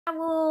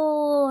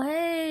Whoa,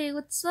 hey,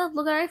 what's up?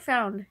 Look what I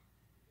found.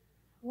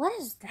 What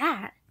is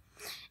that?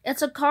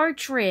 It's a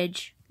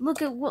cartridge.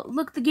 Look at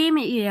the game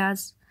it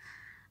has.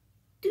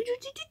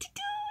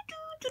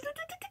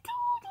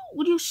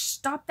 Would you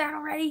stop that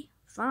already?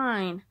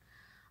 Fine.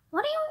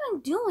 What are you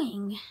even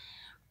doing?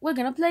 We're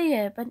gonna play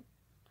it, but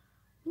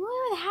we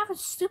don't even have a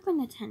Super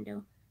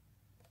Nintendo.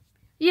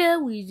 Yeah,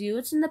 we do.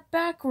 It's in the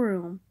back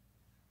room.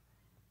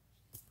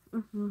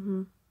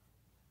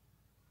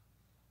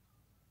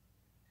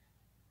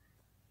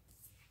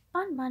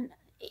 Bun,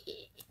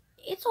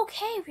 it's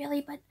okay,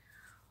 really, but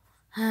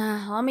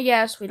let me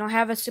guess. We don't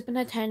have a Super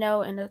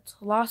Nintendo, and it's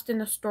lost in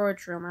the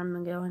storage room. I'm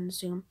gonna go and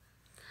assume.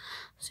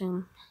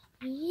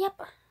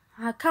 Yep.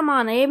 Come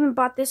on, I even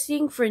bought this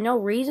thing for no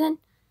reason.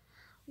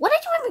 Where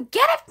did you even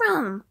get it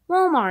from?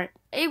 Walmart.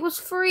 It was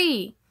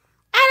free.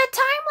 At a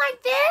time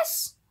like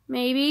this?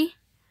 Maybe.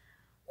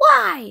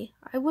 Why?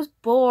 I was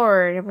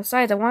bored. And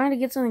besides, I wanted to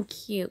get something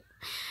cute.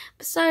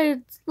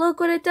 Besides, look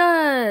what it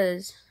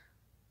does.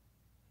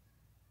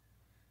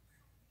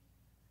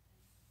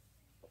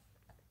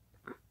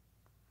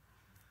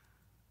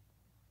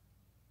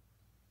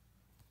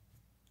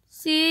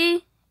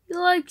 See? He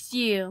likes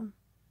you.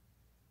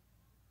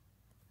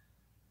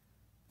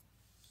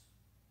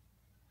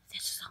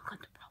 This is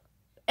uncomfortable.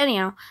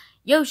 Anyhow,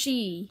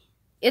 Yoshi,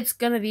 it's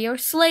gonna be your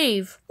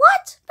slave.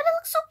 What? But it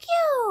looks so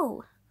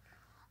cute.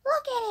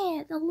 Look at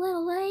it. The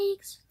little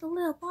legs, the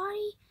little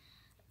body,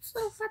 its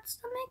little fat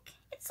stomach.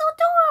 It's so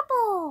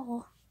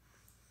adorable.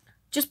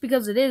 Just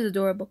because it is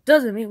adorable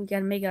doesn't mean we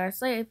gotta make it our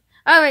slave.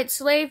 Alright,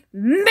 slave,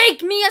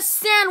 make me a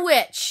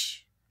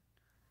sandwich.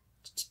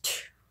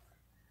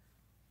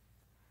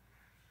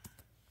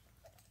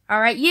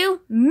 Alright,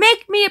 you,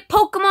 make me a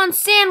Pokemon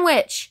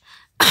sandwich.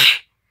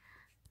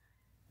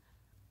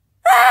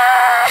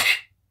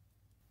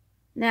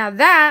 Now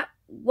that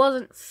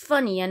wasn't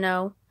funny, I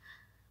know.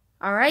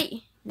 Alright,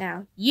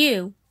 now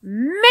you,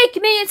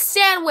 make me a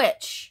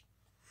sandwich.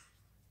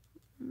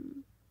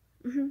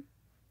 You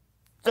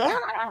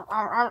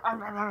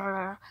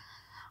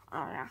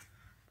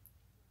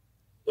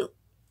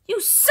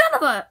son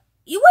of a...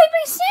 You ate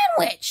my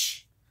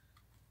sandwich!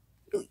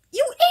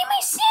 You ate my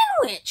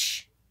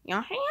sandwich!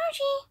 Yoshi.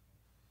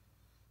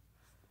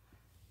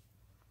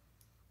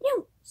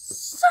 You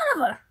son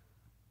of a...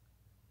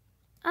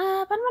 but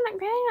I'm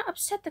really not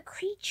upset the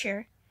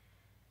creature.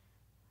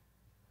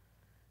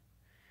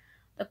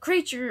 The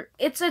creature,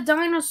 it's a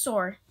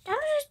dinosaur.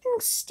 Dinosaurs been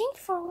extinct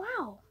for a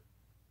while.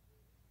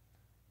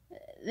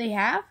 They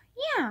have?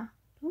 Yeah.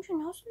 Don't you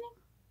know something?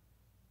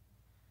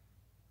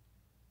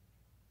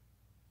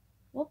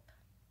 Whoop.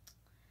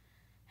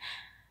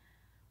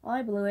 Well,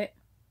 I blew it.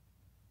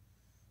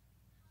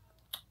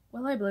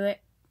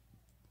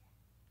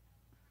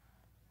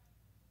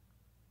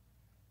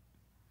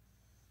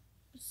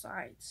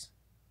 Besides.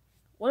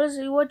 What's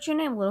your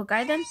name, little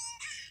guy, then?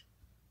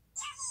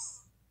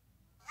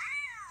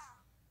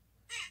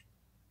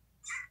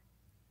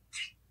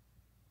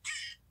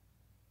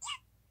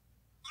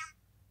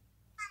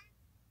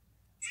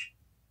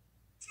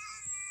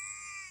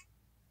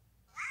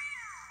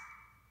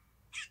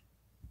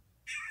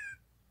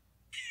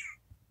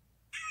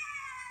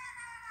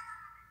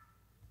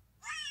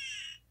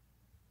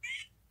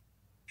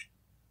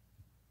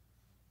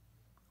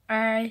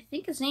 I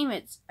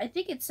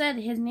think it said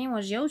his name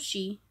was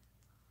Yoshi.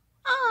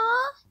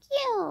 Aw,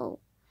 cute.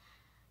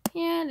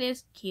 Yeah, it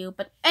is cute.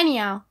 But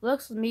anyhow,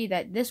 looks to me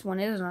that this one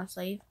isn't a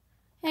slave.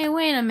 Hey,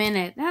 wait a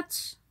minute.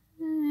 That's...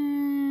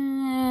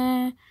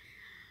 Nope,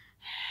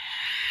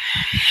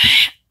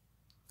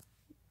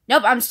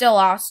 I'm still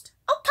lost.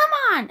 Oh, come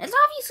on. It's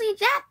obviously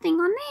that thing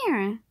on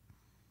there.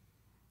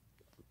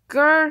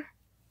 Grr.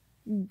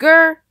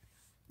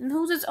 And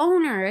who's its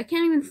owner? I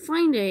can't even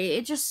find it.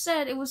 It just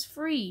said it was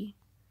free.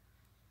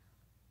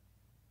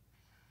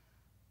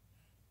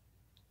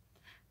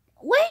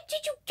 Where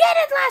did you get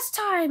it last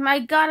time? I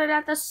got it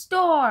at the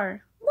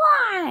store.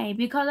 Why?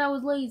 Because I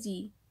was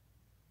lazy.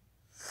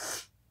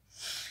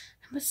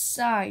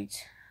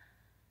 Besides,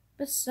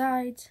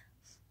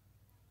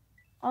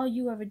 all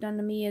you ever done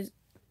to me is...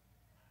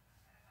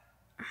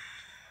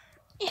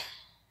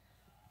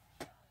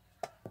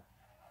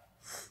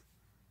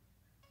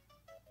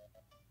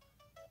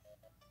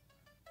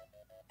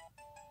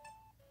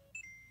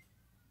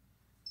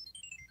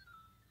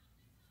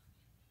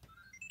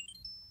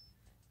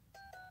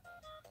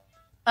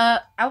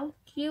 I'll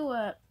you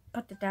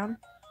put it down.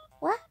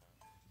 What?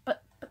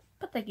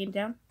 Put that game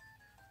down.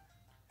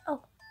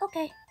 Oh,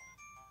 okay.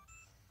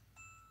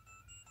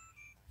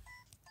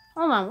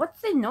 Hold on,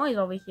 what's the noise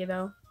over here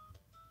though?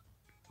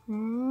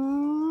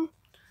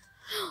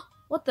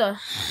 What the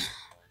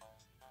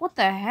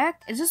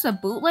heck? Is this a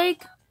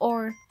bootleg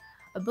or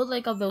a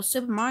bootleg of those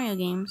Super Mario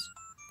games?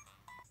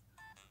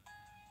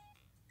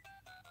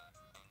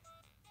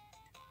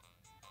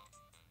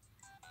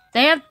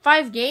 They have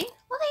 5 games?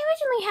 Well, they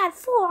originally had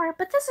 4,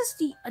 but this is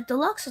the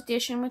deluxe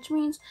edition, which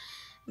means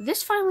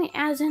this finally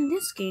adds in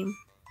this game.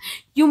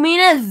 You mean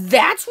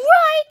that's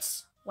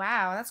right?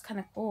 Wow, that's kind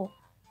of cool.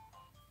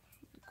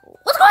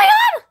 What's going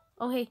on?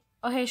 Oh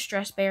hey,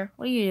 Stress Bear.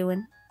 What are you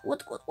doing?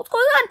 What's going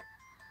on?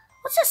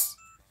 What's this?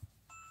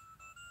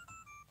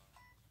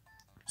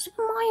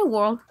 Super Mario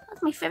World.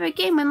 That's my favorite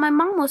game, and my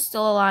mom was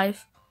still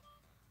alive.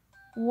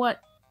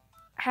 What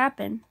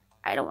happened?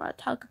 I don't want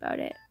to talk about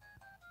it.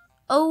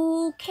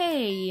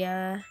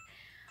 Okay.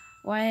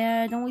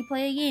 Why don't we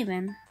play a game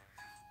then?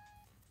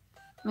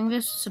 I think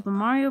this is Super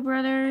Mario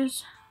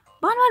Brothers.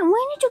 Bonbon,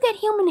 when did you get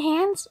human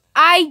hands?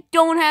 I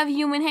don't have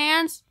human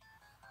hands.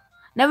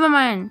 Never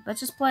mind.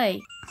 Let's just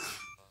play.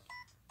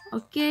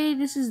 Okay,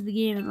 this is the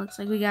game. It looks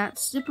like we got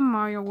Super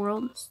Mario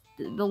World,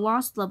 the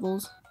Lost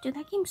Levels. Dude,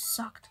 that game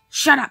sucked.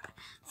 Shut up.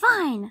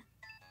 Fine.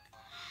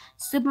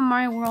 Super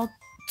Mario World.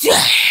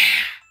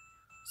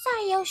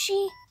 Sorry,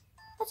 Yoshi.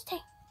 Let's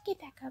get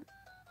back up.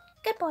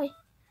 Good boy.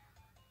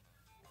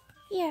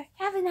 Here,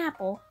 have an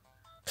apple.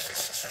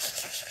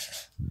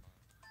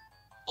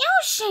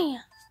 Yoshi!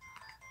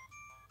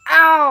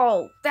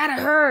 Ow! That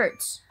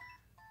hurts!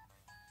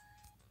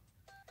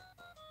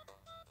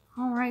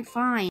 Alright,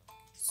 fine.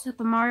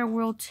 Super Mario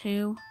World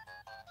 2.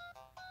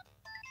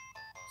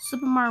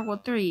 Super Mario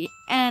World 3.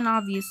 And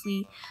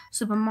obviously,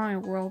 Super Mario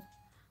World.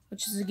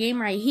 Which is a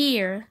game right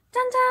here.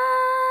 Dun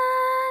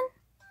dun!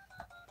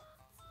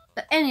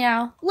 But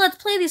anyhow, let's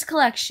play this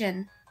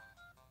collection.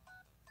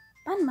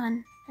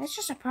 Bun, that's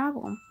just a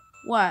problem.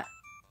 What?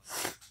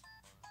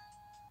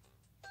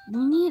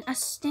 We need a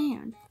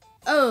stand.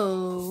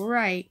 Oh,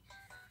 right.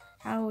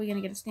 How are we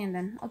gonna get a stand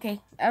then?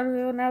 Okay,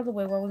 everyone out of the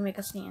way while we make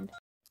a stand.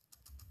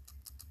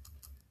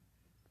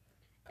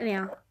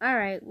 Anyhow,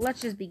 alright,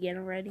 let's just begin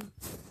already.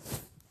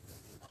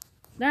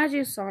 As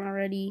you saw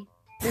already,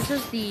 this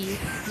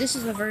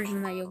is the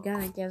version that you're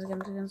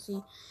gonna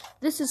see.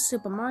 This is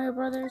Super Mario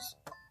Brothers,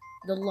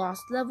 the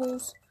Lost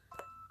Levels,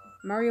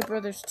 Mario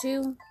Brothers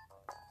 2,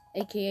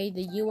 aka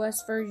the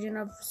US version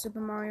of Super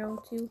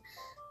Mario 2,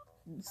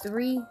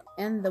 3,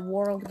 and the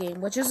World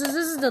game, which is this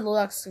is the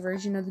deluxe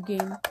version of the game.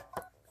 Man,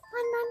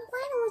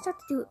 why do we have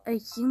to do a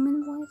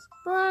human voice?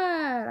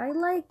 But I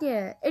like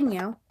it.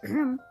 Anyhow,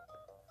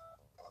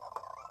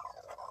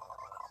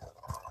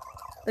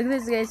 look at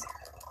this, guys.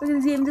 Look at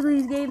these games. Look at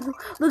these games.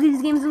 Look at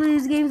these games. Look at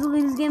these games. Look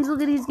at these games.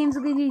 Look at these games.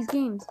 Look at these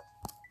games.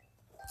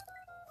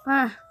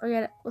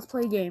 Forget it. Let's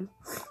play a game.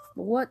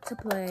 What to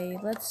play?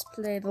 Let's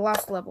play the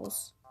Lost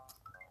Levels.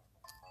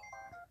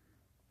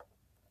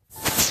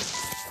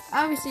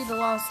 Obviously, the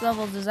Lost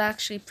Levels is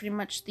actually pretty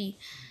much the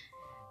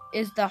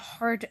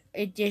hard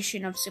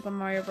edition of Super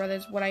Mario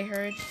Brothers. What I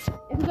heard.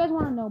 If you guys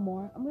want to know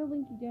more, I'm gonna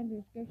link you down in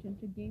the description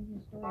to Game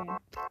Historian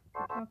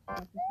who talks about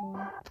this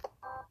more.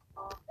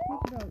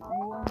 Talks about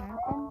what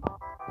happened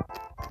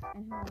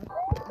and how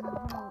something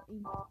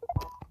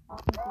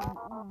went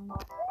wrong.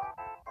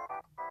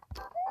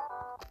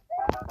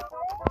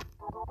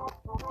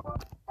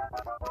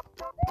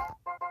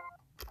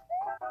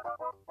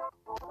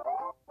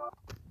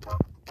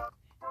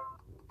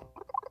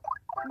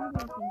 Maybe I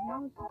think how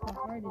is this a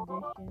hard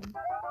edition?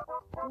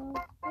 Well,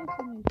 there's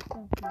some new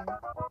stuff here.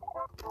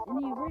 In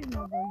the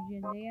original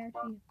version, they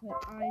actually put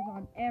eyes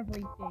on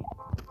everything.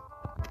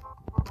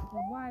 Which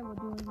is why we're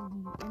doing the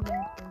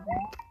NES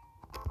version.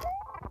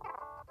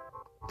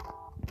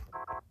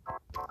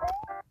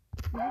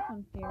 That's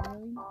unfair,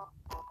 really.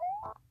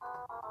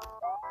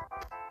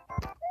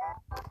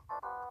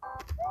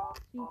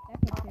 See,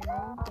 that's unfair,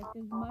 really. Like,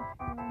 there's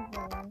mushrooms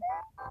or...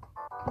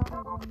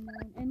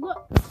 And look!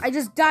 I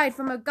just died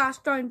from a gosh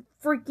darn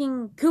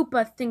freaking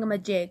Koopa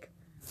thingamajig.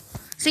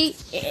 See,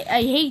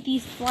 I hate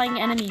these flying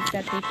enemies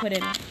that they put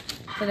in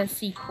for the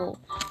sequel.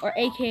 Or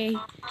aka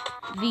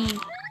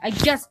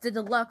the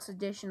deluxe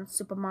edition of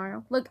Super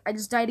Mario. Look, I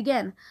just died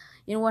again.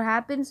 You know what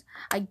happens?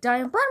 I die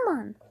in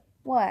Bunman.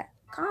 What?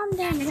 Calm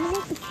down, you're gonna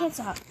wake the kids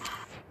up.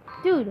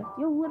 Dude,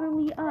 you're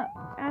literally up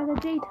out of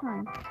the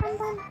daytime.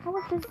 Bunman, how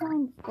was this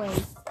sign display?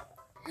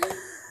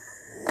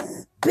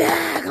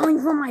 Bad going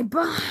for my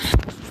butt.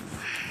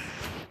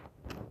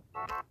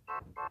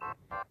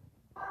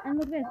 And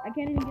look at this, I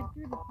can't even get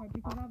through this part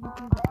because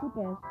obviously the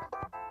Koopas.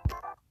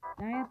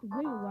 Now I have to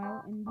wait a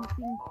while, and these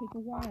things take a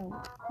while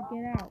to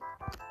get out.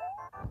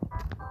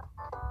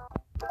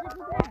 Like,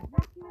 look at that,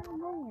 that came out of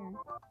nowhere.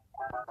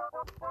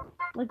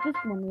 Like this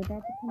one, we're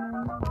about to come out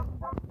of nowhere.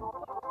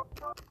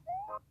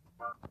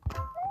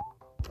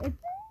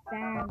 It's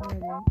sad,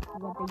 really,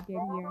 what they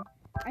did here.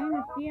 I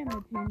understand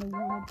Nintendo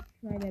wanted to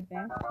try their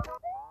best,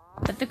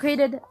 but they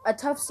created a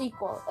tough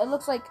sequel. It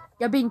looks like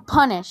you're being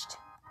punished.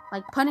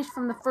 Like, punished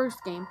from the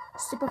first game.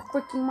 Super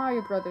freaking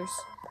Mario Brothers.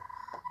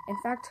 In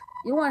fact,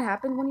 you know what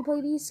happens when you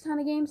play these kind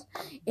of games?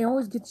 It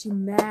always gets you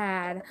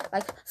mad.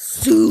 Like,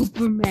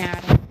 super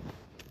mad.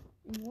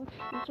 And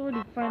let's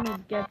already finally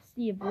get to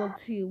see if World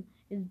 2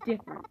 is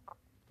different.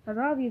 Because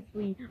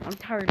obviously, I'm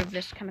tired of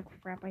this kind of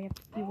crap I have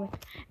to deal with.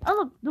 Oh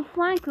look, the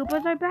Flying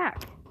Koopas are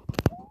back.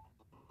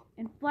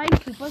 And Flying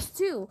Koopas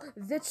 2,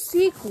 the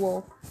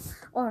sequel.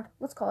 Or,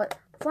 let's call it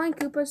Flying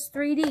Koopas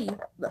 3D.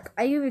 Look,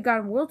 I even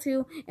got in World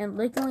 2, and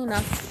luckily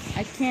enough,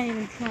 I can't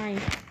even try.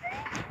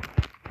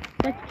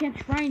 It's like you can't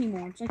try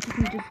anymore. It's like you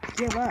can just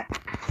give up.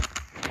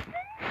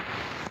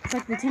 It's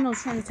like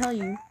Nintendo's trying to tell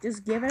you,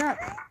 just give it up.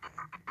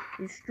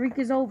 Your streak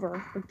is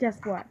over. But guess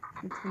what,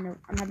 Nintendo?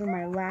 I'm having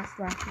my last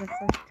laugh for the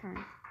first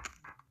time.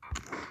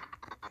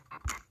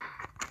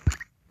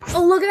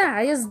 Oh, look at that.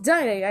 I just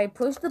died. I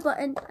pushed the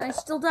button and I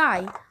still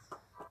die.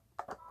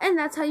 And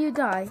that's how you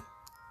die.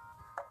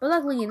 But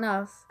luckily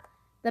enough,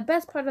 the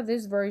best part of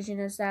this version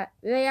is that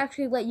they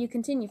actually let you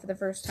continue for the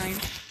first time.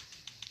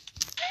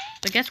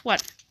 But guess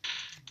what?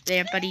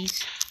 There,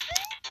 buddies.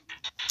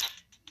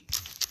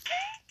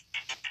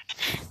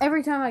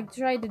 Every time I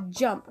try to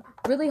jump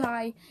really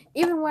high,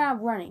 even when I'm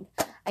running,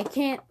 I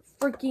can't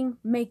freaking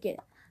make it.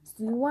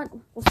 So you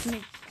want? Let's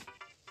make.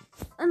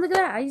 And look at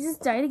that! I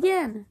just died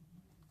again.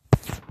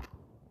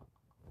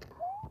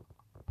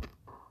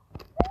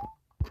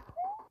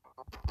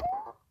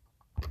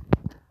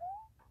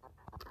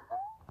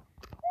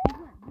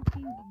 This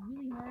game is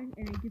really hard,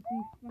 and it gets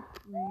me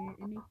frustrated.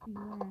 It makes me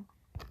wanna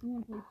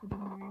play Super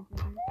Mario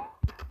Brothers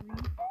 3.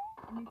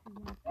 It makes me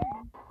wanna play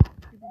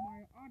Super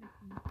Mario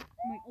Odyssey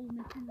on my old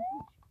Nintendo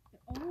Switch.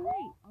 But oh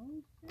wait, my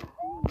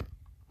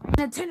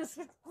Nintendo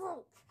Switch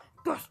broke.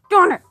 Gosh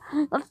darn it!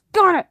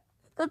 Darn it!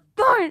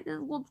 This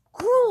was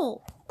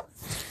cruel.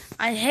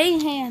 I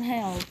hate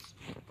handhelds.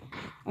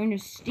 I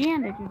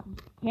understand that this is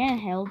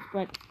handhelds,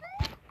 but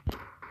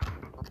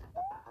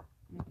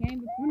I can't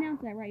even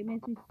pronounce that right. It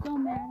makes me so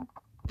mad.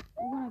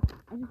 I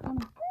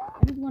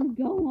just wanna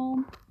go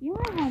home,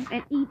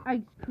 and eat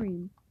ice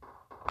cream,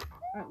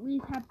 or at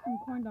least have some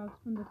corn dogs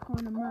from the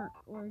corner mart.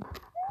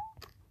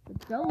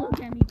 But don't look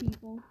at me,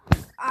 people.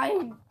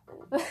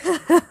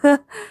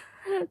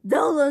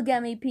 Don't look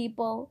at me,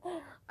 people.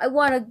 I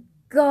wanna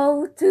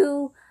go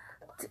to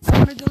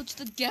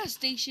the gas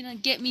station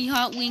and get me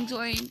hot wings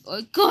or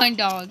corn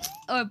dogs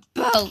or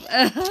both.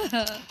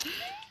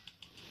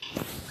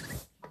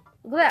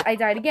 Look at that, I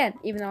died again,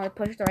 even though I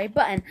pushed the right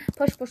button.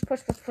 Push.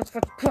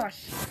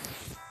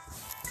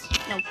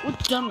 No, we're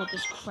done with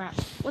this crap.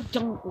 We're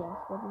done with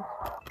lost levels.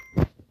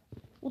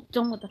 We're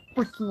done with the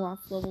freaking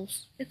lost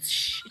levels.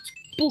 It's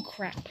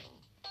bullcrap.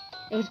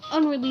 It was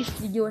unreleased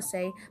to the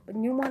USA, but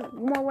you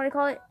know what I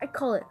call it? I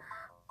call it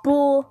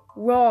bull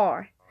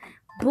roar.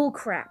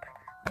 Bullcrap.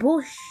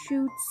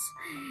 Bullshoots.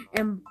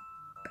 And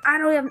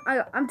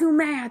I'm too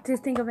mad to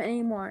think of it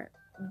anymore.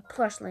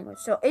 Plush language.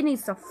 So it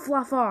needs to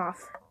fluff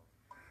off.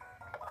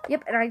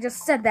 Yep, and I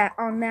just said that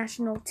on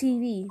national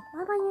TV.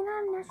 Why about you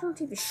not on national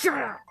TV? Shut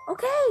up!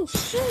 Okay,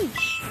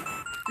 sheesh!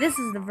 This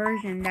is the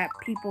version that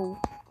people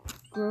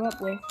grew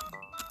up with.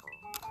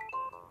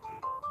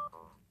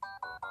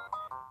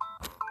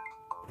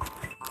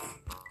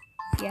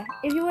 Yeah,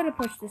 if you want to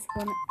push this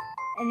one,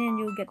 and then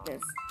you'll get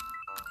this.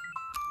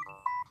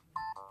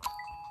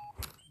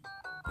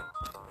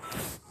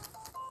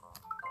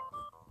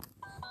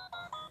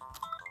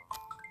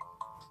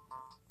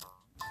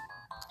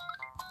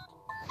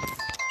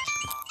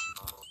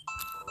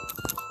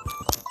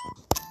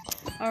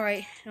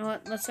 Alright, you know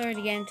what? Let's start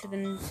again to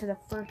the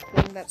first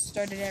thing that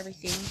started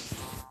everything.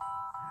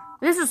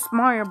 This is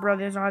Mario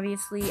Brothers,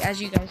 obviously,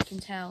 as you guys can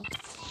tell.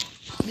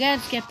 You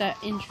guys get that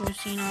intro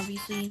scene,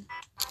 obviously.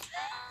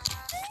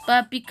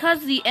 But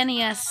because the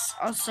NES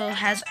also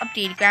has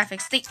updated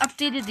graphics, they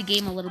updated the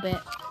game a little bit.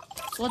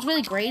 So what's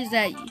really great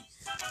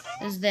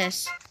is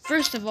this.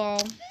 First of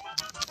all,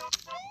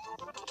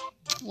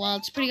 well,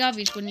 it's pretty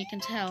obvious when you can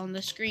tell on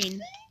the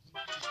screen.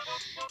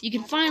 You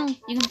can finally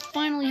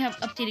have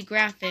updated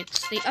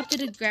graphics. They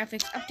updated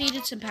graphics,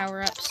 updated some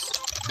power-ups.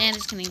 And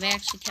just kidding,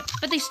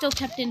 but they still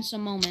kept in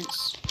some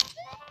moments.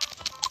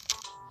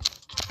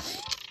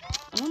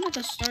 I wonder if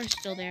the star's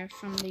still there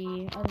from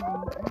the other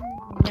one.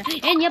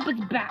 Yeah. And yep,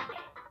 it's back.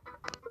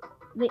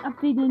 They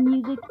updated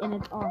music and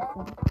it's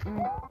awesome.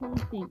 And I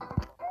totally think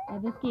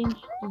that this game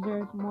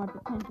deserves more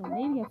potential.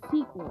 Maybe a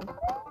sequel,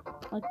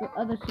 like the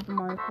other Super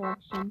Mario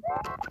collection,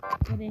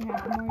 where they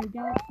have Mario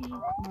Galaxy,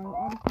 Mario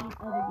Odyssey,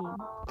 other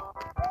games.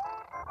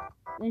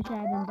 They should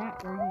have done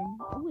that version.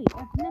 Oh wait,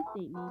 that's an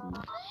update maybe.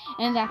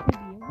 And that could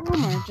be a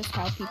rumor, just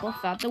how people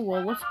thought the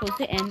world was supposed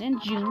to end in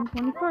June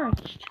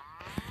 21st.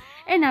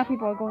 And now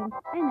people are going,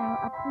 and now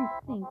a priest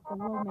thinks the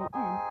world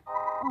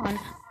may end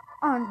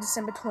on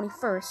December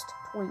 21st,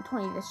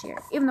 2020 this year.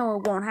 Even though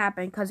it won't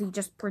happen because he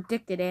just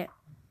predicted it.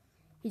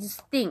 He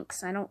just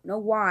thinks. I don't know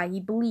why. He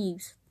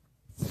believes.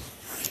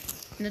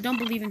 And I don't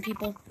believe in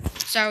people.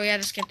 Sorry, I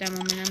had to skip that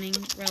moment. I mean,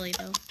 really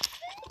though.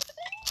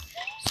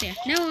 So yeah,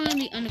 now we're in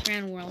the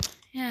underground world.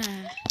 Yeah,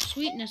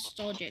 sweet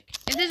nostalgic.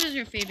 If this is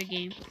your favorite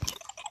game,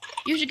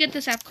 you should get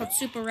this app called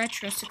Super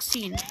Retro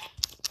 16.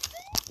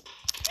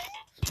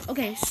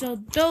 Okay, so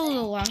though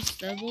the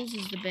Lost Levels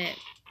is a bit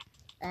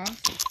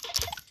off,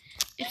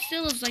 it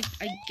still is like,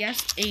 I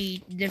guess, a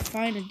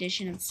defined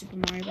edition of Super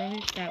Mario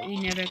Brothers that we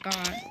never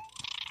got.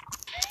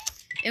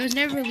 It was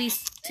never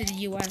released to the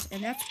US,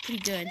 and that's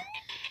pretty good.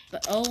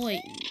 But oh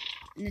wait,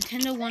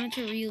 Nintendo wanted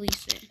to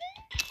release it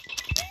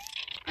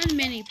on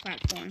many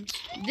platforms.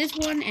 This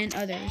one and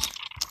others.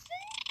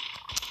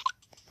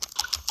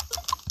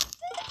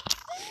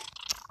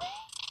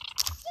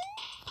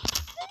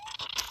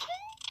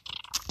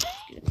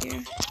 Get up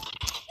here.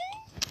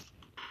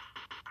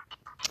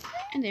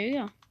 And there you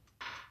go.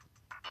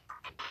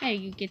 Now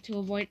you get to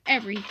avoid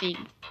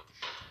everything.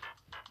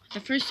 The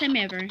first time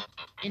ever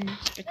in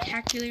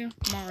Spectacular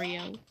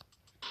Mario.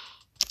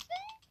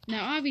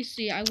 Now,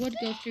 obviously, I would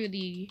go through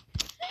the...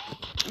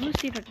 I'm gonna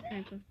see if I can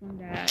find from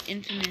the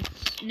infamous...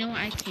 No,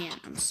 I can't.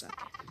 I'm sorry.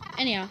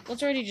 Anyhow,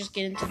 let's already just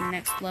get into the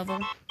next level.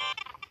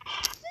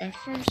 But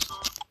first,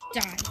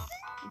 die.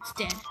 It's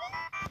dead.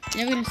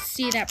 You're never gonna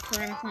see that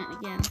piranha plant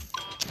again.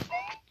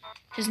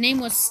 His name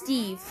was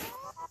Steve.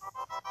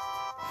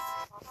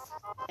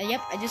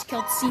 Yep, I just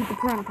killed Steve the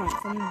piranha plant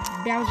from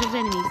Bowser's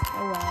enemies.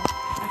 Oh well,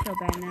 I feel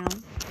bad now.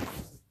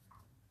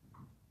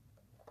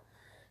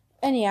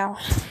 Anyhow,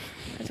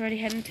 let's already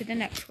head into the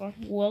next one.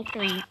 World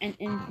 3, an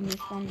infamous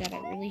one that I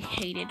really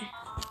hated.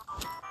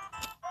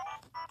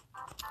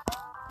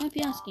 You might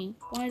be asking,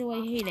 why do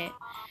I hate it?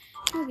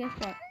 Well, guess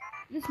what?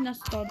 This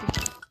nostalgic.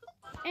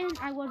 And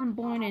I wasn't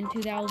born in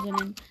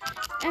 2000,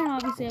 and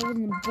obviously I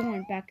wasn't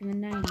born back in the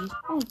 90s.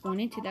 I was born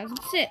in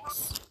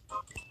 2006.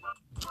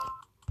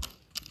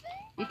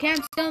 You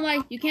can't steal my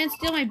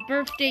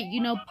birth date,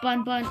 you know,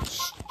 bun.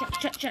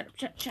 Shut up.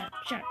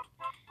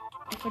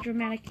 That's a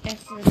dramatic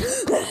effort.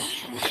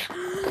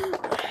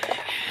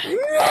 No!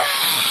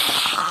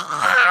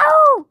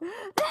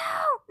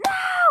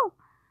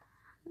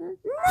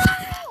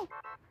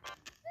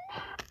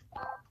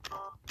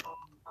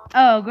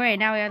 Oh, great.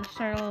 Now we have to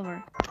start all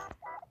over.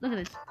 Look at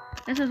this.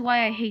 This is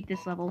why I hate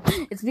this level.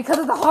 It's because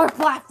of the hard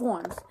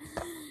platforms.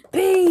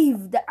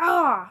 Peeved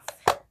off.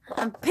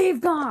 I'm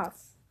peeved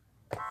off.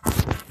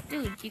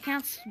 Dude, you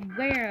can't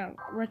swear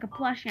like a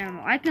plush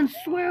animal. I can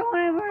swear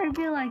whenever I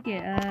feel like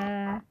it.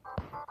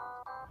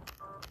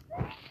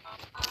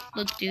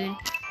 Look, dude.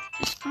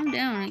 Just calm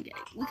down.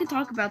 We can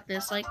talk about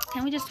this. Like,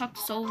 can we just talk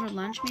so over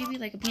lunch, maybe?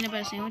 Like a peanut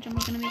butter sandwich I'm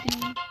gonna make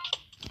anyway?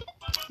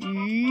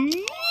 No!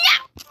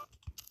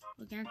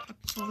 We're gonna talk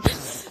this over.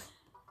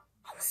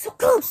 I was so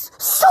close!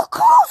 So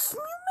close! You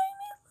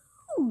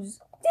made me lose!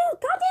 Dude,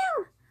 calm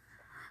down!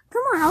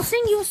 Come on, I'll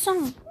sing you a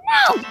song.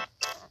 No!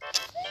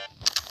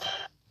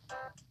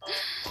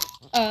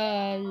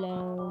 I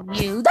love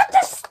you. That's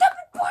a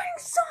stupid boring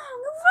song!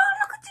 Oh,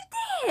 look what you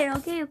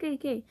did!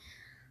 Okay.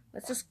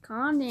 Let's just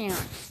calm down.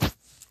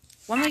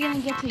 When am I gonna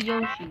get to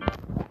Yoshi?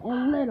 A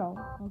little.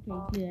 Okay,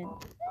 good.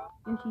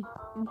 Yoshi's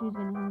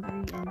getting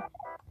hungry and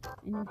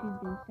Yoshi's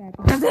getting sad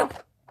because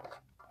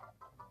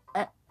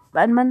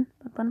Batman,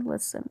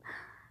 listen.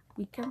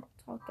 We can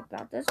talk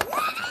about this. Oh,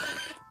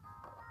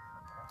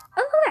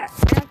 look at that!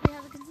 It actually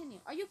has a continue.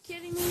 Are you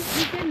kidding me?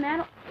 You kidding me?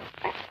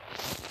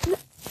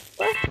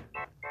 What?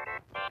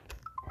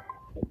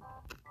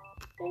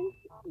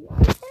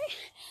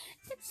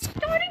 It's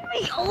starting me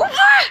over!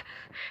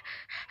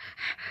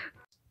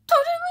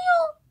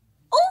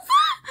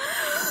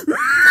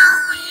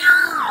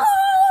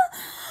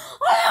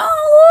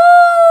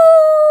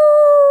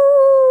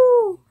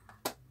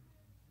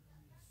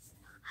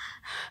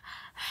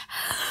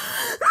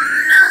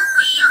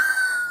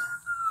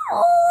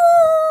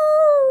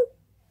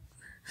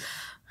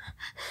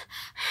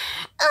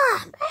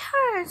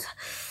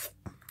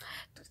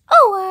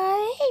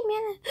 Hey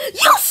man,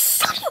 you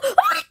son of I'm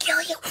gonna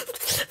kill you.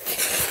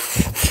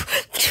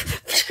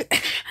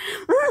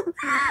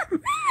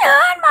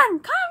 Man,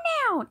 calm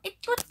down. It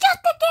was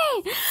just a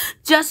game.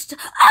 Just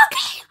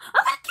okay.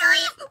 I'm gonna kill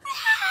you.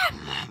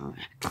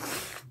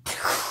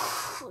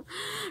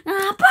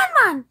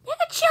 Bunman,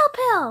 take a chill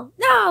pill.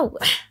 No,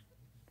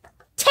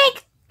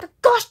 take the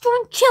gosh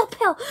darn chill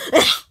pill.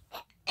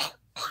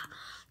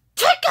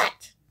 Take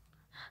it.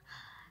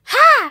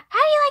 Ha! How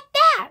do you like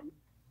that?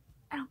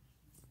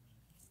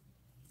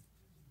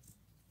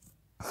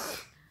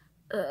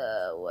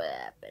 What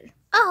happened?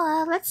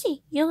 Oh, let's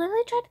see. You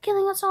literally tried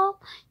killing us all.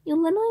 You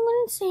literally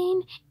went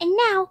insane. And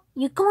now,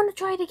 you're going to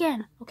try it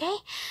again, okay?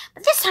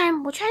 But this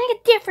time, we're trying a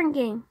different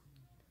game.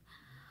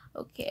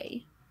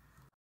 Okay.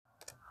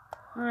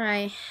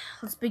 Alright,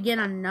 let's begin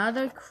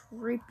another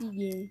creepy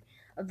game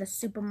of the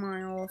Super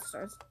Mario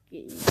All-Stars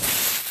game.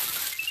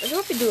 I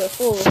hope we do a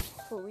full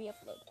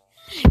re-upload.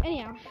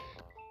 Anyhow,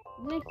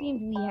 the next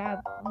games we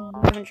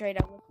haven't tried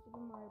out with Super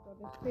Mario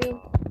Brothers 2,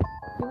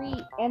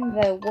 3, and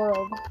the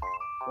World.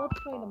 Let's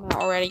try them out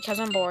already, because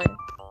I'm bored.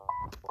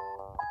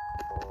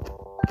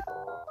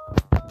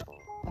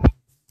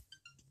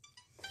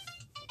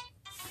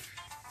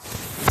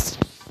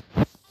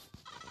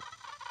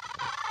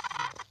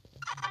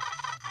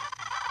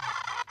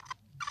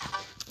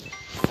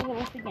 Okay,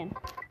 let's begin.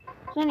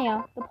 So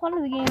anyhow, the plot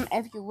of the game,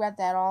 if you read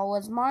that all,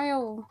 was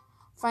Mario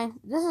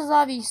this is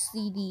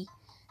obviously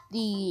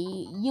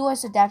the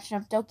US adaptation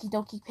of Doki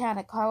Doki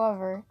Panic,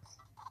 however,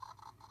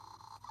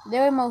 they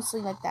were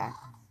mostly like that.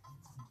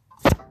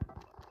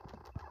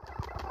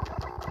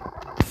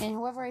 And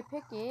whoever I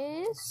pick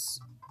it's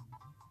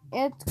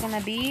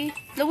gonna be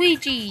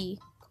Luigi,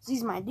 because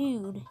he's my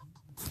dude.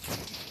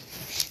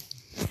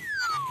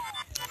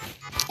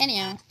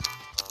 Anyhow.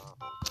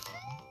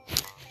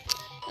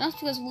 That's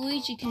because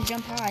Luigi can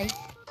jump high.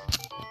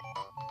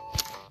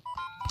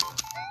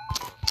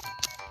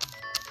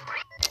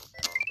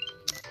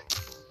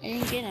 I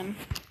didn't get him.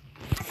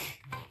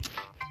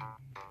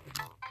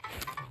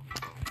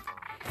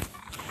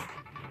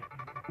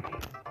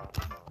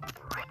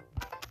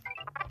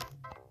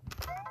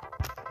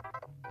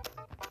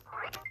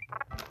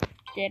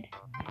 did.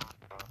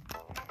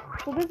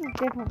 So this is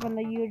different from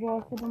the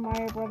usual Super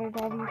Mario Brothers,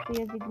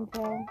 obviously, as you can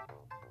tell.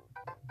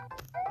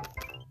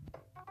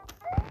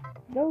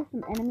 Though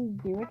some enemies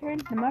do return,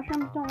 the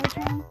mushrooms don't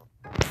return.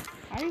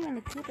 Not even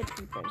the Koopa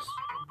Troopas.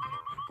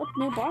 Look,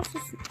 new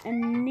bosses,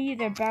 and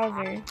neither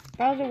Bowser.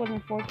 Bowser was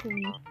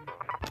unfortunately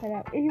cut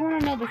out. If you want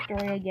to know the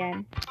story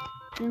again,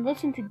 then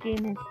listen to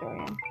Game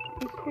Historian.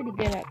 He's pretty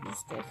good at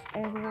this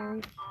as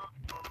always.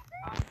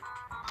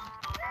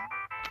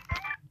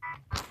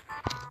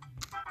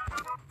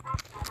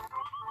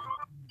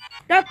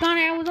 Doggone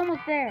it, I was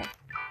almost there.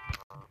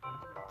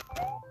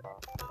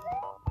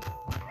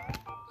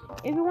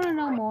 If you want to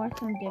know more,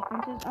 some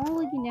differences, I'm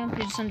linking down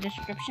to some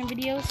description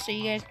videos so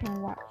you guys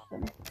can watch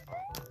them.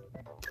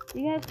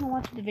 You guys can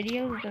watch the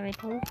videos that I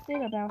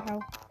posted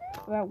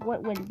about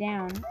what went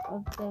down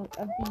of the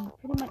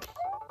pretty much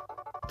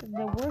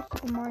the worst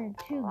Super Mario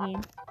 2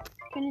 game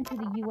turned into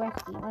the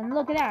US game. And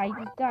look at that, I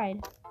just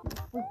died.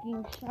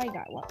 Freaking Shy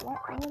Guy.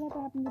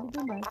 Whatever happened to the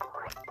Goombas?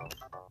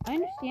 I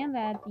understand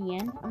that at the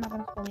end, I'm not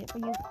gonna spoil it for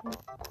you. I'll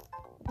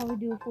probably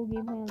do a full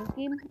gameplay on this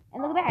game.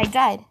 And look at that, I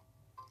died.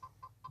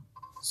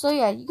 So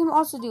yeah, you can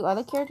also do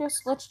other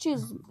characters. Let's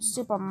choose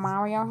Super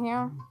Mario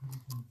here.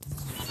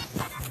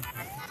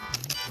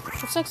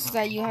 What sucks is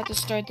that you have to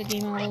start the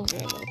game all over a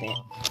little bit.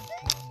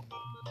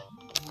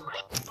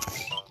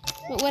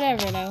 But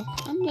whatever though,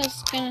 I'm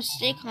just gonna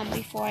stay calm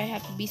before I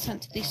have to be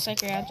sent to the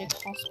psychiatric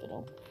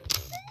hospital.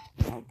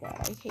 Oh god,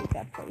 I hate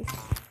that place.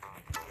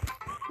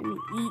 Let me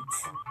eat.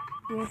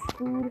 Here's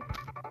food.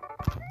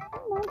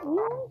 I'm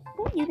not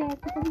really say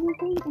that because you're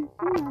going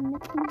insane on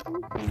mixing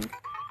things.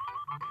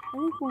 I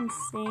think what I'm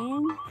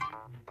saying.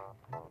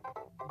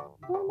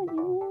 Oh my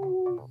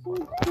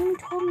god, someone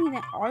told me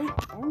that I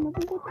never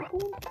got to go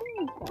insane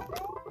like that.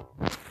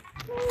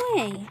 No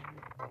way.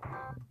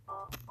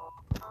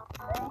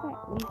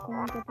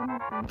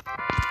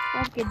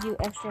 That gives you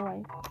extra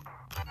life.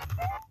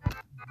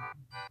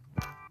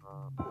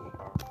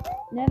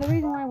 Now the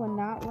reason why we're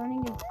not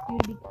running is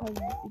due to because I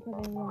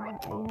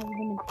have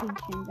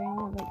limitations. I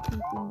only have like 2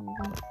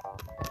 fingers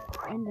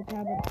and the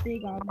tablet's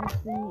big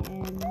obviously,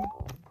 and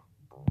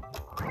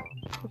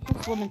it's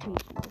just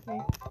limitations,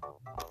 okay?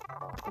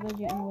 For those of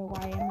you who know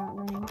why I'm not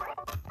running.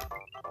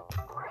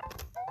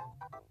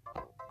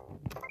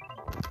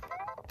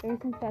 Ever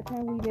since that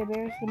time We Did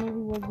Bears, the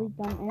movie was leaked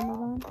on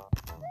Amazon.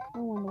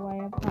 No wonder why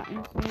I've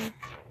gotten so.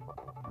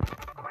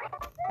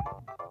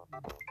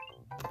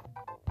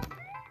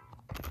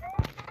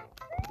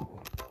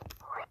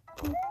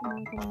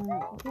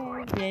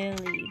 Okay,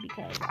 really,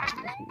 because I'm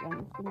just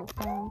gonna sing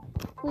a song.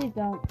 Please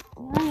don't.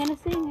 I'm gonna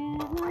sing it.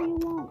 No, you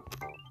won't.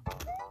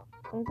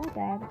 So is that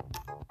bad?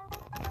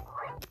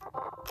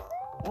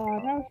 I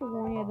probably should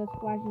warn you of the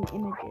flashing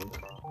images.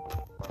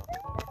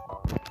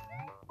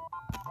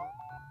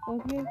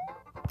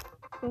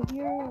 So if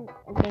you're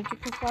allergic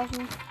to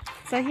flashing,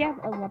 so if you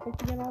have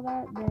telepathy and all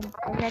that, then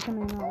I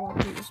recommend not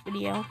watching this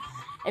video.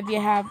 If you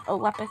have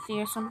telepathy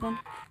or something.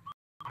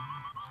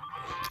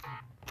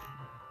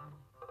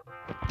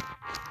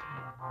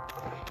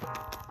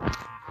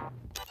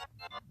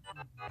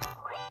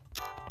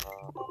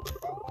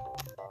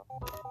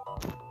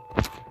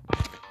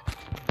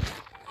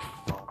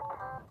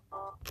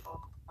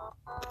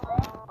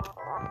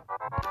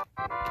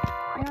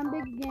 And I'm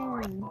big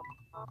again.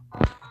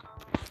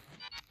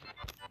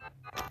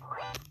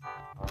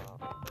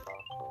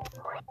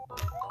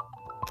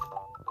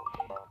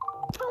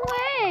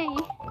 Away!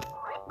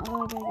 Oh,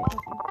 I gotta get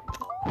this one.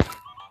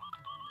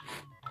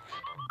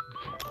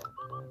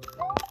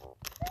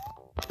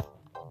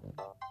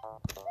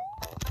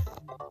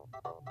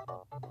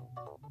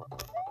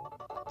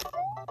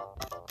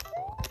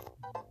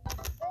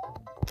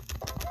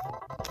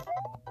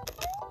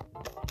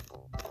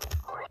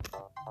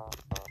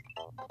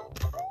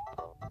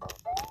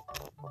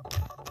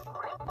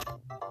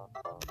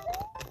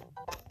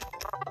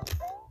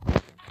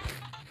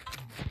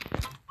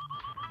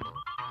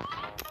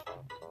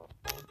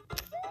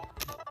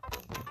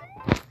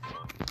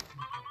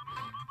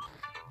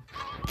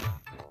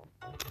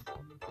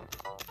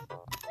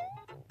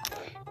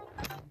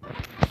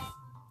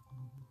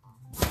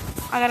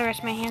 I gotta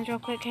rest my hands real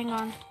quick, hang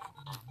on.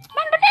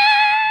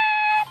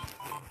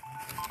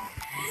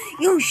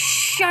 You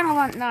shut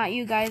up! Not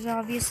you guys,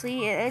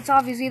 obviously. It's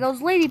obviously those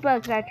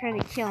ladybugs that are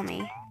trying to kill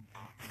me.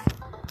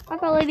 I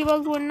thought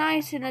ladybugs were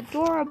nice and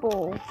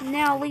adorable.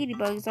 Now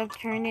ladybugs have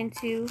turned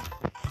into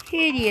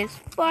hideous,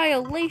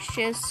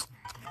 violacious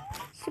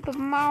Super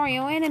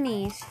Mario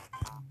enemies.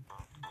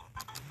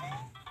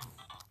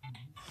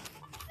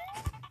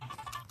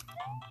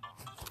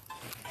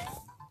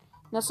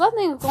 Now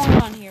something's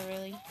going on here,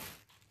 really.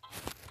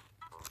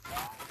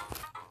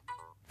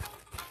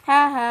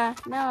 Haha,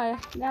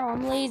 now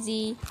I'm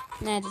lazy.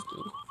 Nah, just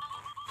kidding.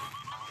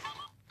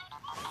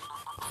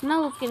 So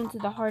now let's get into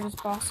the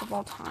hardest boss of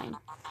all time.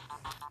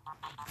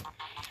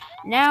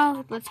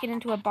 Now let's get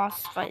into a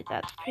boss fight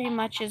that pretty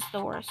much is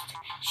the worst.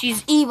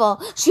 She's evil.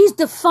 She's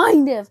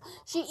definitive.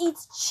 She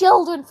eats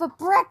children for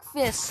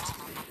breakfast.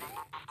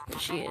 There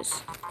she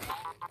is.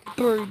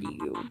 Birdie.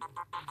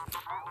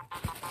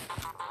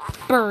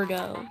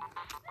 Birdo.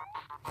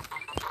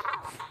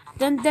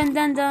 Dun dun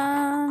dun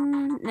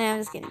dun. Nah, I'm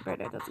just kidding.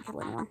 Birdo doesn't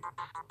kill anyone.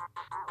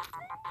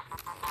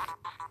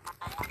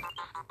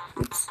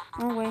 Oops.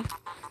 No way.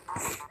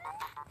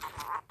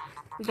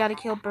 We gotta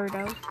kill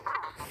Birdo.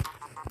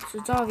 So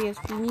it's obvious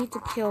we need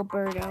to kill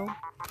Birdo.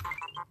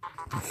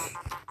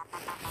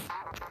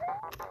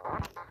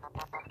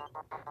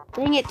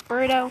 Dang it,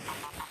 Birdo.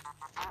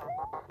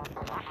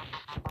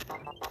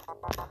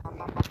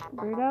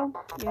 Birdo,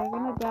 you're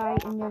gonna die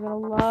and you're gonna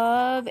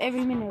love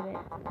every minute of it.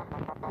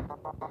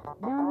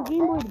 Now the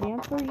Game Boy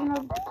Advance version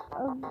of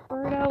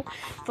Birdo,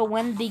 for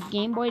when the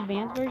Game Boy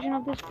Advance version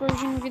of this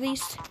version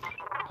released,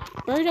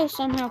 Birdo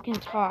somehow can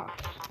talk.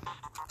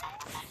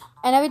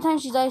 And every time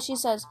she dies, she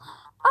says,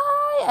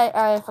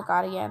 I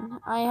forgot again.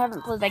 I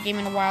haven't played that game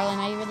in a while,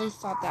 and I really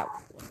thought that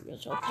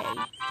was okay.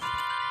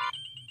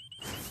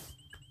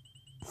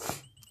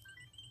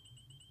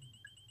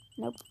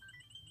 Nope.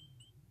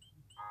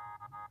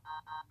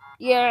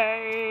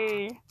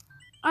 Yay!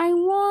 I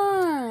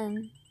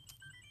won!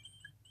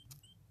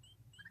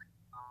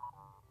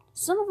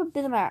 Son of a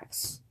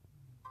Bitamax.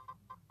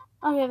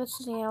 Okay, let's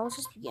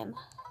just begin.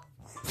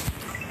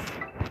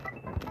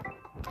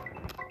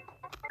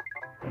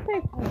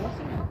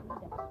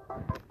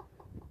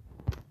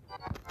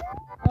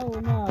 Oh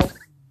no.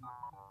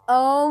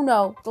 Oh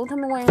no. Don't tell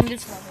me we're in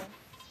this level.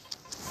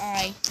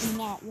 I do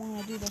not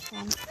want to do this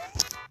one.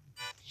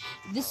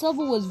 This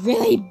level was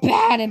really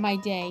bad in my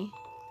day.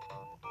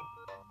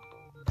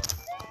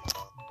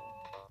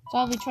 So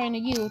I'll be trying to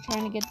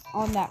get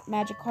on that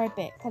magic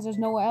carpet, because there's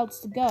nowhere else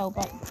to go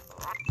but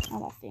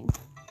on that thing.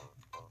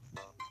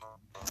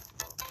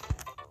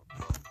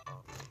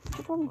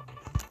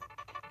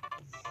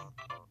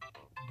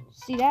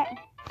 See that?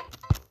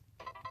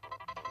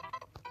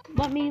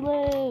 Let me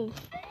live.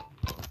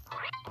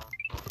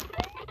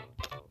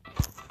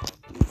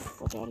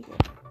 Get out of here.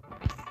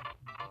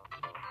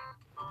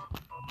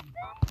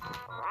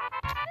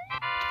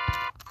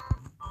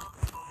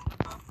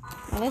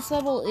 Now this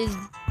level is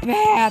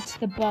bad to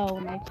the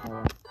bone, I tell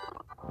you.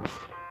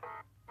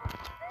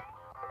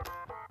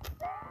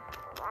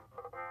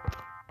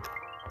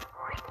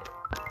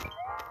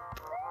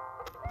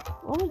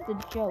 What was the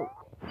joke?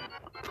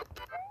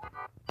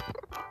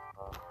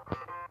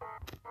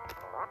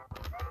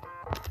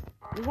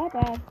 Is that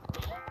bad?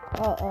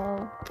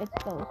 Uh-oh.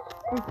 It's those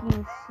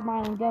freaking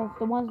smiling ghosts.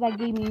 The ones that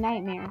gave me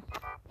nightmares.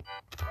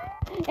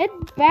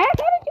 It's bad?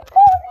 How did you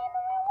follow me in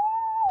the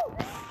real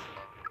world?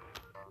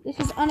 This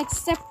is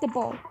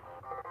unacceptable.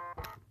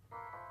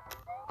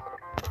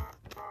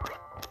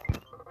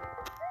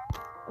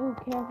 Oh,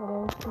 careful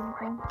those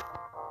things.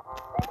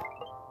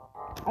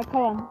 I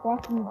call them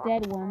Walking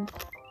Dead ones.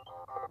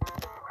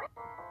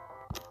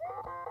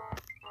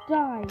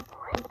 Die.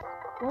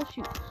 Well,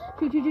 shoot.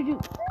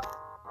 Shoot.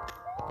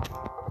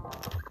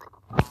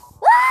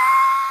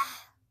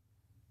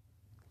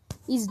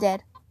 He's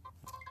dead.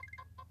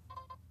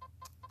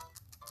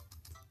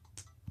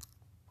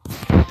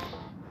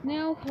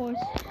 Now, of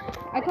course,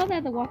 I call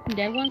that the Walking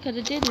Dead one because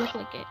it did look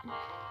like it.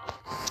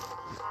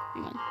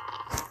 Hang on.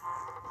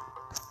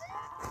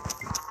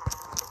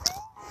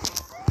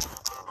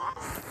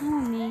 Come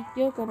on, me.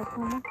 You're gonna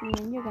come with me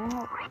and you're gonna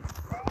help.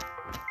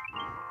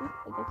 Oops,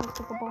 I guess I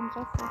took a bomb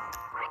circle.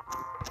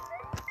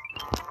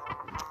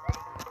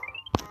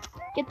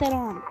 Get that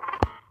on.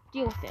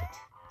 Deal with it.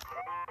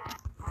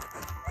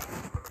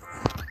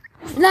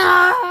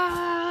 No!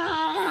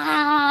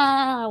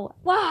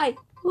 Why?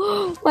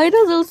 Why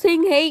does those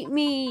things hate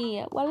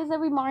me? Why does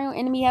every Mario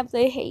enemy have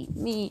to hate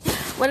me?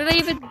 What did I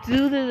even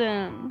do to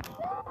them?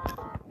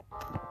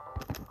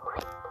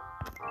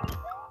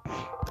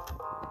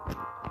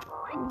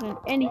 I haven't done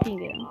anything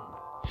to them.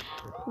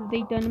 What have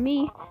they done to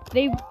me?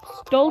 They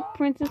stole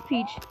Princess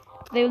Peach.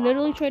 They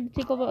literally tried to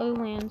take over other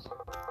lands.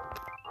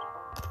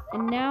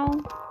 And now,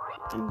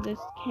 I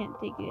just can't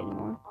take it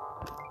anymore.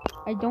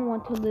 I don't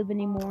want to live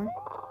anymore.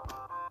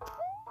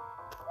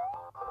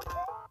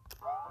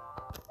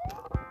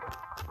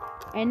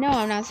 I know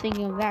I'm not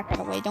thinking of that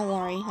kind of way. Don't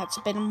worry. That's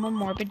a bit of a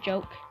morbid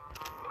joke.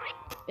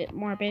 Bit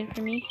morbid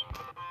for me.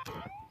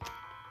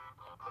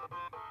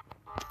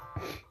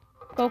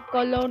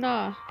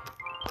 Cocolona.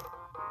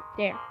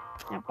 There.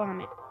 Now bomb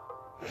it.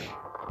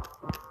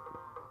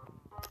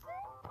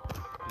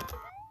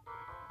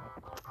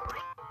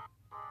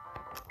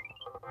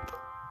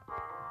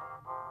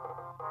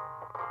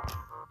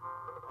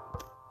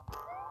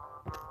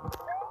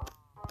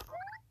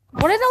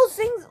 What are those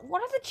things?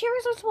 What are the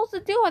cherries are supposed to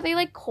do? Are they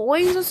like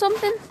coins or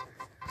something?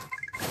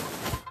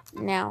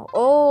 Now,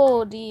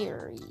 oh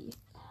dearie.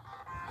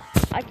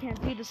 I can't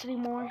do this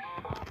anymore.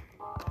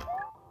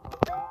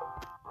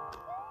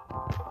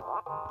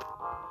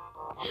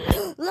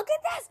 Look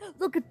at this!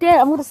 Look at that!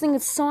 I'm gonna sing a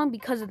song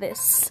because of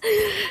this.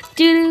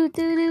 Do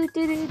do do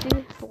do do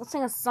do. We'll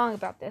sing a song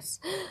about this.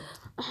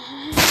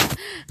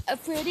 A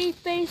pretty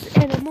face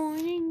in the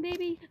morning,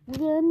 baby. We're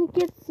gonna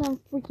get some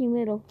freaking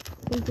little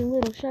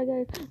shy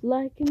guys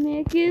like to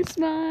make you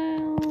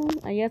smile.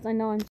 I guess I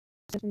know I'm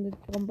from the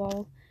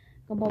gumball.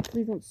 Gumball,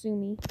 please don't sue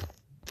me.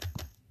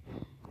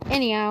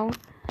 Anyhow,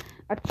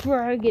 I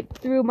try to get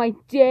through my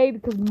day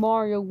because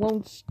Mario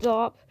won't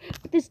stop.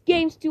 But this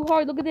game's too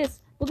hard. Look at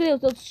this. Look at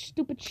this. Those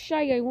stupid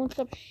Shy Guy won't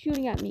stop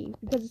shooting at me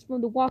because it's from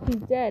The Walking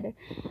Dead.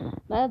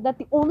 That's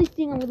the only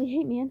thing I really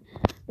hate, man.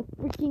 The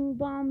freaking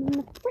bombs and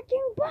the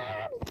freaking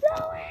bombs.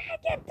 So I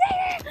can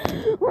take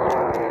it.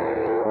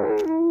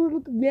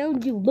 Look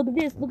around you. Look at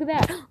this. Look at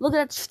that. Look at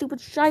that stupid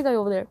Shy Guy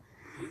over there.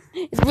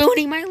 It's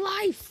ruining my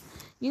life.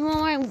 You know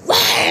why?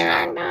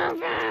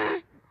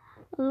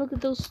 Look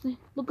at those things.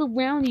 Look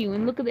around you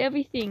and look at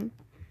everything.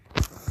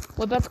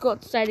 We're about to go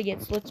outside again,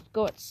 so let's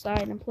go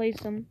outside and play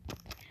some.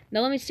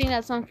 Now let me sing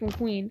that song from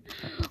Queen.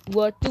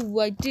 What do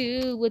I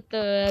do with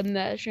the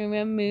mushroom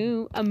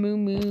moo? A moo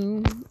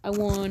moo. I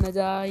wanna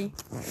die.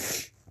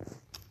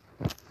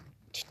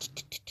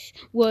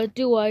 What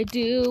do I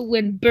do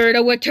when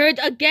Berta returns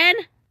again?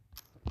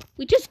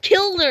 We just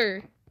killed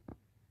her.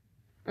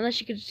 Unless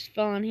she could just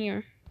fall in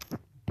here.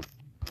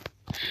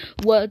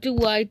 What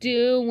do I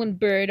do when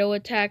Birdo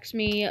attacks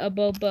me? A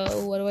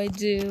Bobo. What do I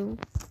do?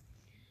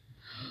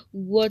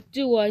 What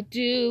do I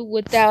do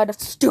without a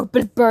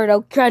stupid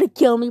Birdo trying to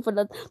kill me for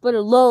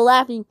a low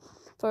laughing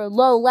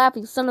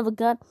son of a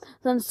gun,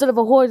 son of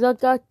a horse, gun,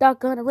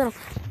 a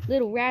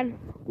little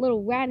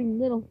ratting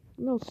little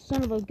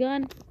son of a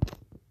gun.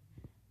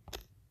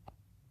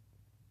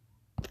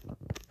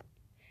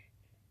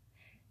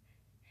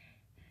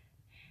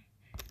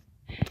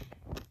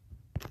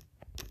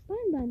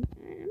 Bun.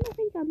 I'm not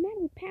think I'm mad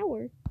with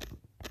power.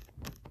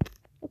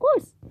 Of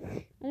course,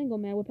 I didn't go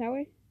mad with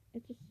power.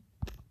 It's just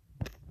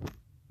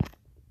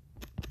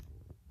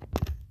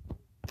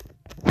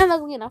not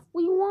ugly enough.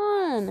 We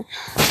won.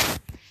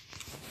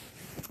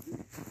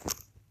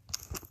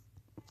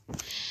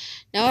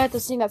 Now I have to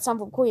sing that song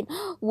from Queen.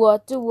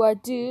 What do I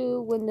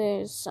do when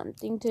there's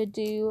something to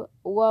do?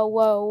 Whoa,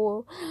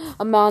 whoa,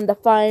 I'm on the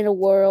final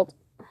world.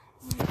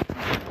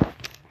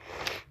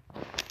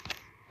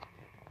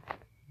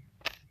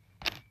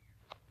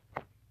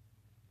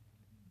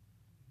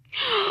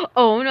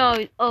 Oh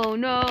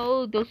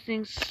no, those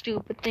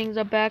stupid things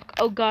are back.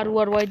 Oh god,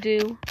 what do I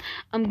do?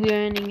 I'm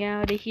running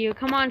out of here.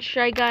 Come on,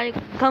 Shy Guy,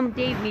 come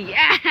save me.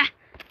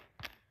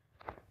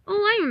 Oh,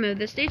 I remember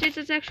this stage. This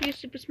is actually a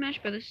Super Smash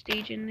Bros.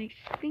 Stage, and I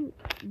think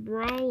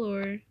Brawl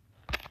or...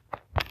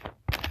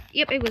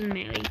 Yep, it was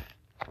Melee.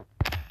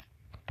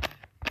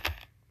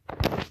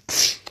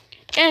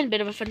 And a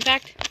bit of a fun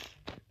fact.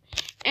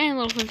 And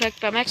a little fun fact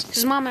about Max.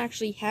 His mom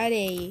actually has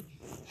a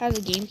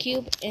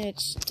GameCube, and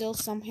it's still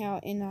somehow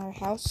in our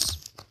house.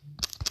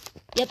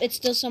 Yep, it's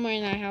still somewhere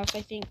in our house,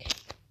 I think.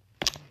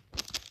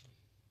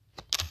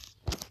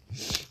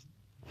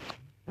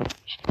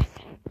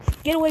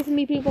 Get away from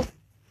me, people.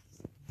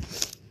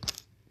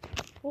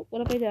 Oh, what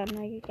have I done?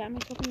 I got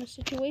myself in a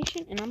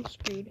situation, and I'm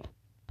screwed.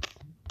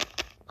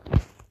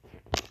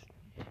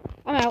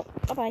 I'm out.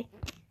 Bye-bye.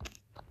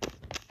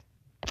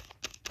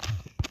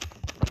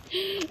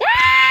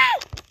 Ah!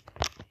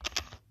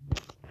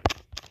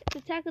 It's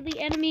Attack of the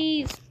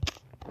Enemies.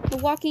 The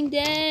Walking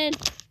Dead.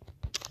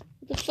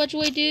 What the fudge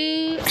do I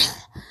do?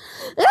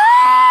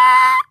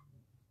 Ah!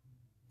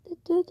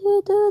 No.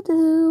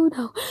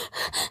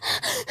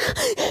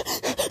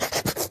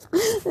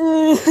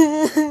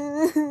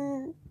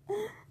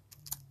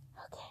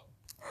 Okay.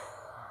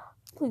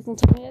 Please don't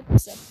tell me that I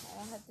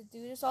don't have to do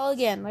this all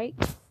again, right?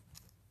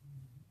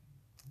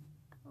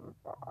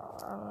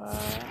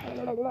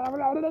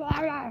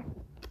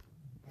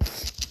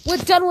 We're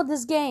done with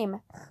this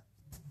game.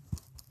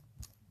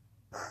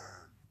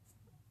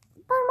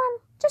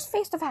 Just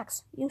face the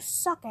facts. You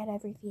suck at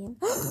everything.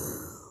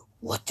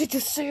 What did you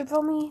say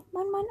about me?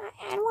 I don't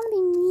want to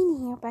be mean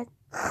here, but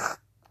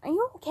are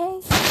you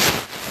okay?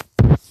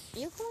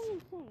 You're going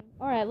insane.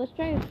 Alright, let's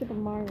try a Super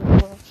Mario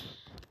World.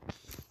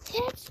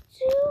 Let's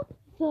do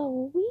the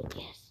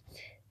weakest.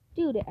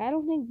 Dude, I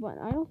don't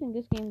think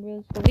this game really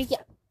is the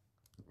weakest.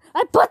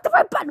 I put the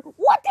right button.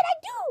 What did I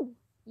do?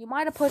 You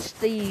might have pushed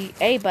the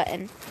A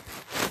button.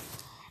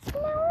 No,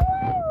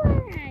 why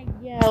would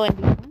I go and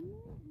do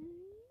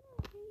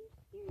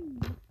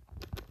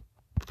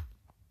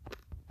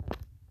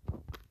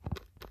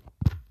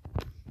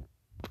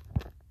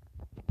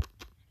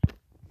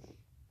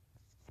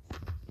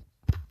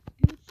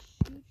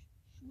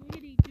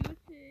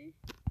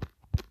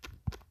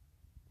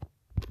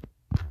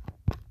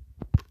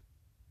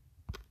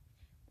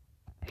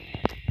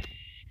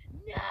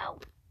No!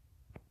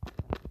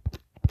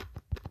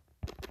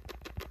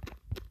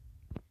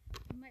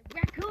 My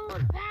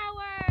raccoon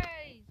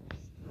powers!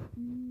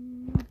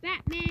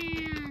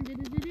 Batman!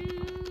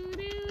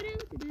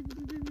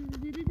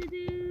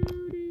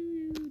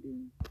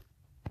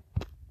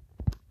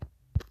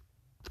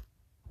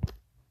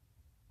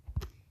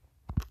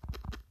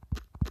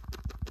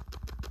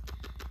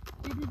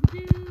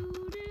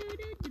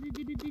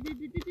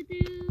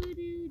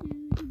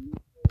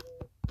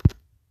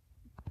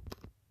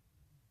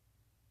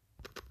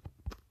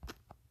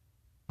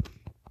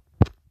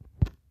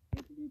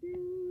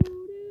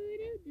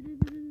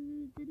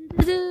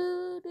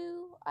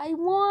 I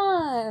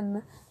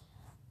won!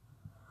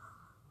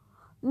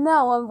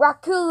 No, I'm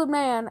Raccoon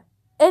Man.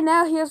 And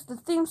now here's the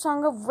theme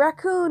song of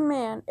Raccoon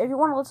Man. If you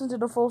want to listen to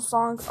the full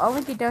song, I'll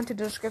link it down to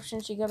the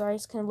description so you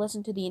guys can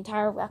listen to the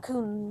entire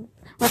Raccoon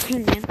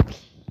Man.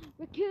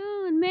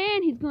 Raccoon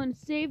Man, he's going to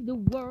save the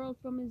world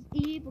from his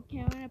evil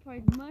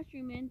counterpart,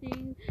 Mushroom Man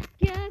things.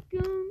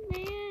 Raccoon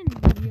Man,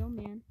 he's a real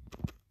man.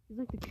 He's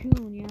like the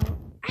coon, you know.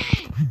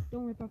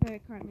 Don't rip off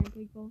Eric Cartman,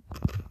 people.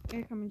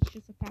 Eric Cartman's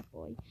just a fat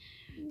boy.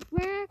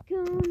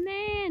 Raccoon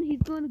Man,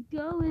 he's gonna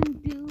go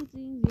and do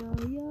things, yo,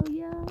 yo,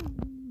 yo.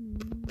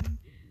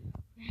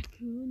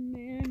 Raccoon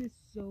Man is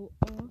so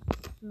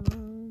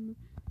awesome.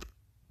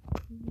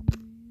 Raccoon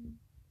Man.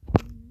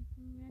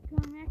 You're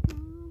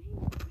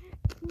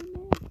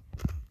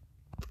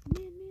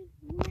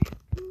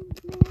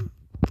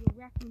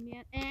Raccoon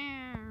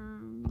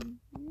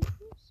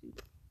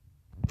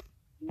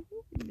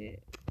Man.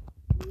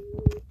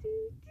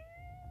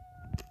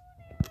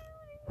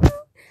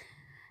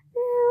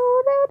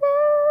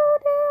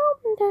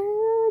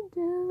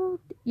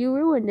 You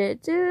ruined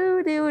it.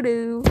 Do do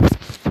do. I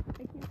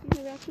can't sing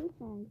the Raccoon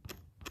song.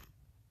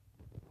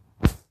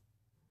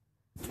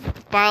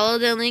 Follow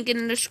the link in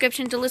the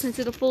description to listen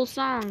to the full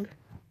song.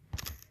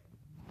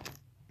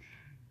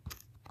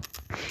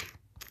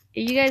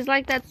 If you guys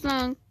like that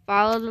song,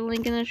 follow the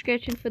link in the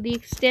description for the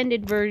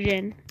extended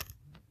version.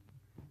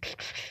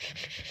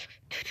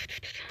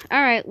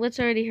 Alright, let's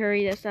already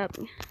hurry this up.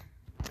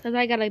 Because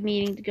I got a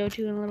meeting to go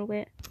to in a little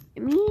bit.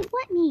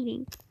 What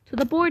meeting? To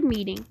the board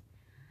meeting.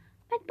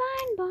 But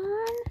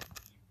Bon,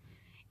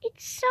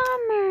 it's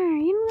summer.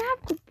 You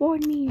don't have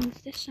board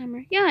meetings this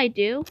summer. Yeah, I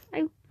do.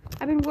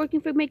 I've been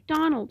working for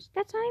McDonald's.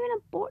 That's not even a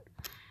board.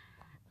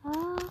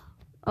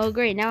 Oh,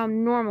 great. Now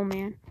I'm normal,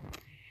 man.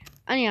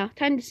 Anyhow,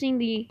 time to sing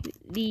the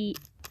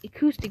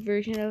acoustic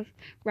version of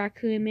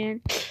Raccoon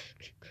Man.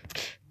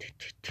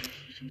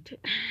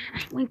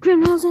 When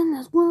criminals in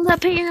this world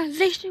appear,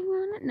 they should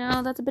run it.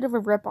 No, that's a bit of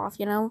a ripoff,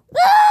 you know.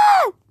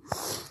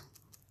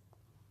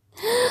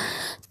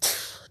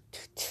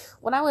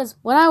 When I was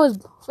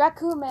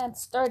Raccoon Man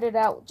started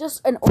out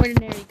just an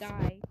ordinary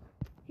guy.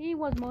 He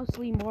was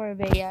mostly more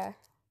of a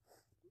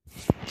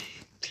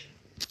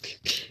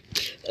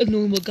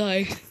normal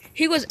guy.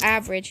 He was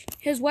average.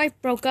 His wife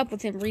broke up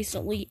with him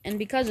recently, and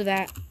because of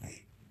that,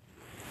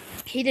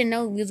 he didn't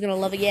know he was gonna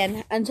love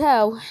again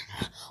until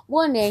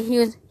one day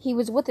he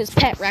was with his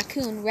pet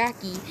raccoon,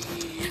 Racky,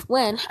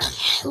 when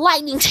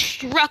lightning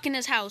struck in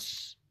his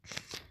house.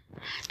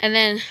 And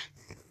then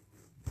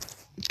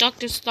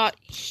doctors thought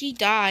he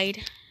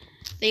died.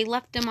 They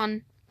left him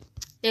on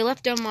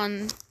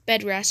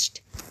bed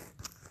rest.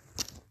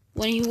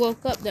 When he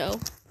woke up though,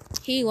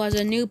 he was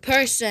a new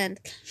person.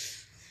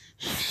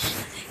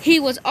 He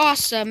was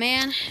awesome,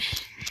 man.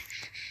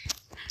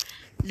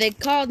 They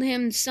called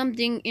him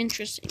something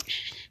interesting.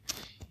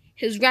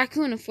 His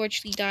raccoon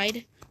unfortunately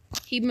died.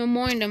 He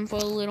mourned him for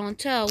a little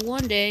until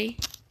one day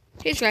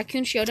his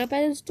raccoon showed up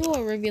at his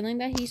door, revealing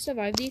that he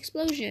survived the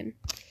explosion.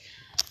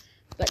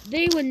 But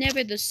they were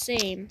never the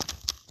same.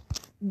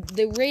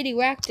 The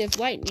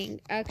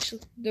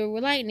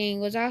lightning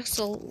was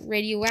also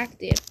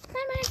radioactive.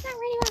 It's not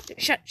radioactive.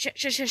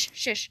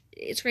 Shush.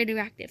 It's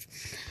radioactive.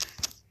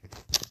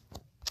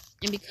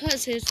 And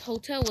because his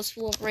hotel was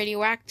full of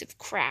radioactive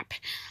crap,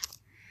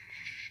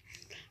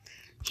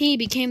 he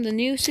became the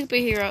new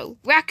superhero,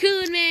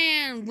 Raccoon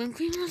Man. When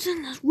criminals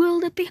in this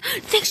world appear,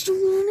 they should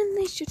run and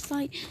they should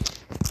fight.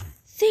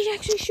 They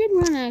actually should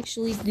run,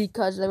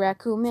 because the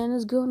Raccoon Man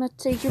is gonna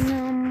take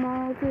him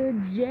all to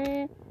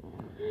jail.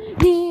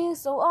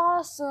 He's so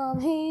awesome.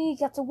 He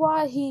got to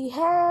what he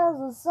has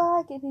a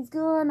psych, and he's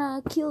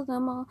gonna kill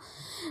them all.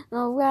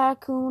 The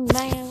Raccoon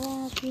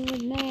Man.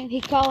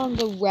 He called him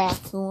the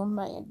Raccoon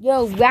Man.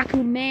 Yo,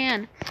 Raccoon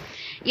Man.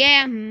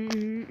 Yeah,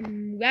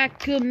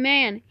 Raccoon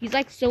Man. He's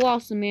like so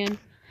awesome, man.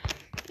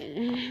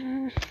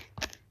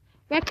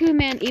 Raccoon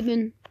Man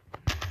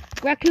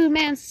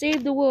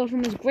saved the world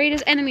from his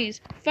greatest enemies,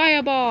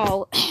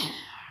 Fireball.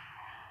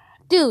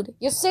 Dude,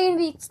 you're saying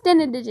the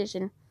extended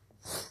edition.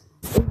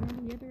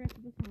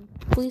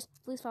 Please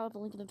follow the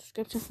link in the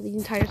description for the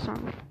entire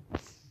song.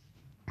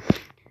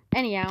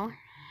 Anyhow,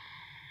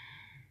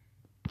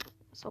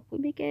 let's hope we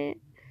make it.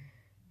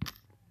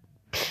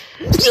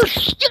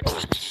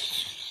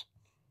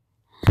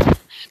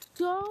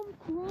 Chrome.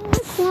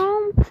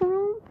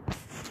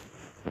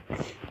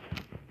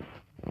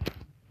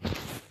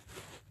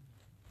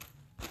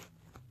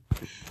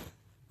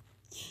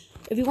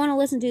 If you want to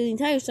listen to the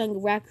entire song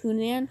of Raccoon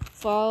Man,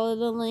 follow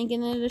the link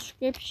in the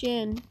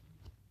description.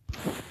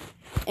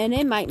 And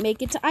it might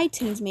make it to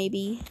iTunes,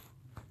 maybe.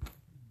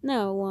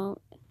 No, it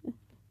won't.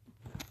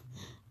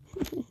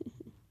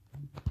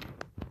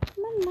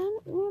 Come on, Mom.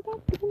 We're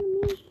about to begin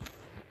the music.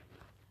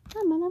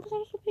 Oh man, that was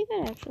actually pretty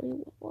good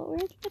actually.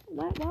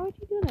 Why would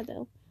you do that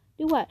though?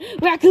 Do what?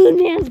 Raccoon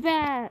Man's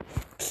back!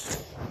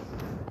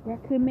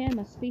 Raccoon Man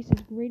must face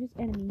his greatest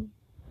enemy.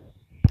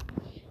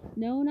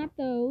 No, not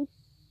those.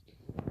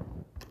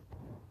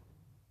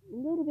 A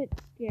little bit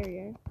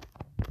scarier.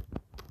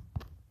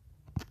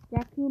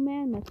 Raccoon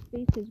Man must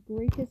face his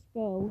greatest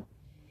foe.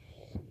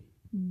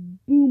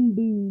 Boom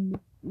boom.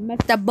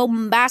 Mr.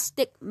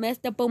 Bombastic.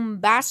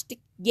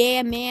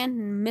 Yeah,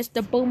 man.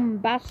 Mr.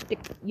 Bombastic.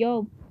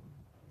 Yo.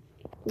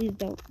 Please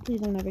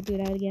don't ever do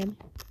that again.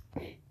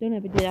 Don't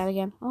ever do that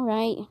again.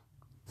 Alright.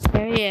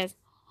 There he is.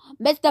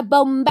 Mr.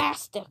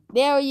 Bombastic.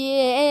 There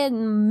he is.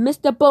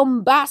 Mr.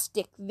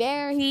 Bombastic.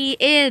 There he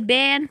is,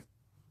 man.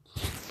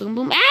 Boom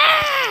boom.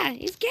 Ah!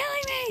 He's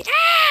killing me.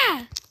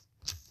 Ah!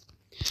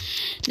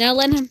 Now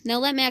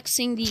let Max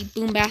sing the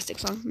Bombastic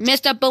song.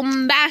 Mr.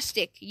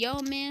 Bombastic.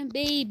 Yo man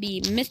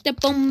baby. Mr.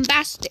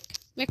 Bombastic.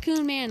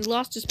 Raccoon Man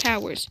lost his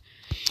powers.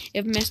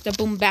 If Mr.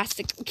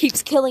 Bombastic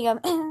keeps killing him.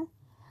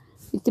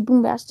 Mr.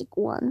 Bombastic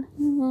won.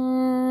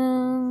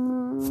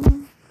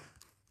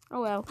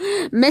 Oh well.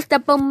 Mr.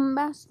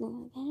 Bombastic.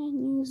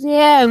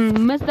 Yeah,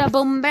 Mr.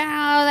 Bombastic.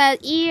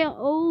 That ear.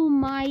 Oh,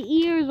 my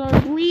ears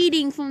are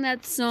bleeding from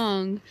that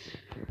song.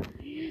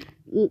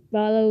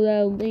 Follow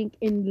the link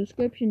in the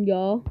description,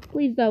 y'all.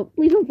 Please don't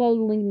follow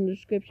the link in the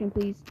description,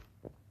 please.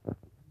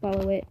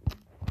 Follow it.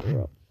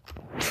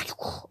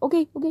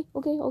 Okay.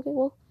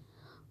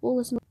 We'll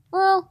listen.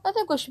 Well, I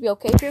think we should be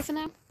okay here for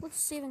now. Let's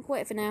save and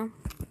quit for now.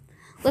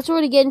 Let's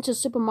already get into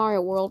Super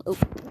Mario World. Oh.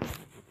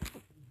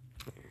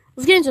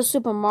 Let's get into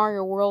Super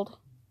Mario World.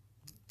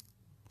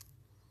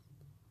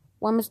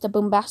 Why Mr.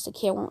 Bombastic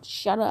here won't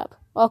shut up?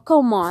 Oh,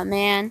 come on,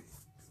 man.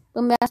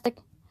 Bombastic.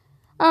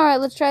 Alright,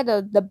 let's try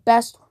the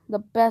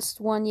best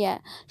one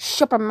yet.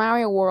 Super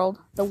Mario World.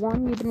 The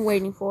one you've been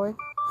waiting for.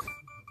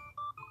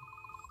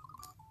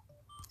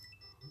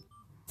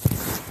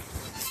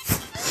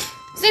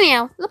 So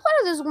anyhow, the point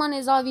of this one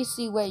is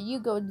obviously where you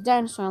go to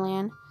Dinosaur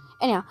Land.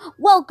 Anyhow,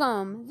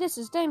 welcome! This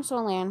is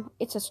Dinosaur Land.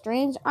 It's a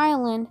strange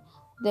island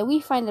that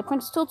we find the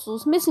Prince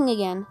Toadstool's missing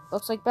again.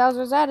 Looks like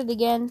Bowser's at it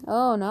again.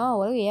 Oh no,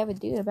 what do we ever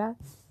do about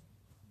it?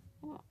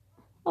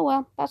 Oh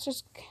well, that's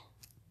just...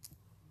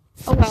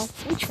 Oh well,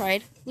 we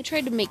tried. We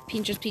tried to make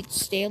Pincher's Pizza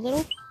stay a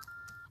little.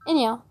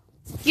 Anyhow.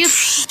 Yep.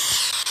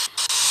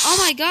 Oh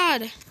my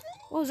god!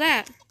 What was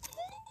that?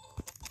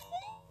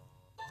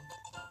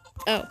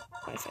 Oh,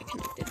 Wi-Fi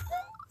connected.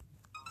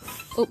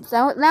 Oops,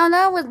 that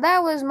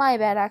was my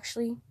bad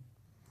actually.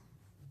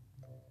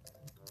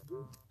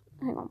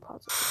 Hang on,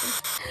 pause it.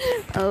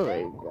 Oh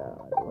my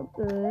god, what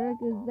the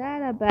heck is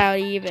that about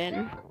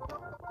even?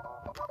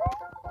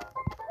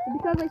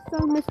 Because I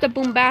saw Mr.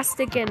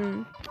 Bombastic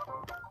and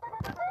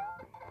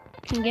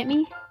can get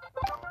me?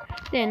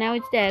 There, now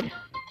it's dead.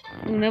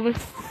 Never.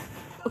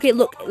 Okay,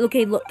 look.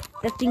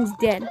 That thing's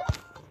dead.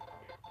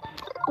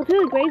 What's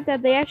really great is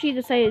that they actually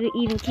decided to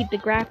even keep the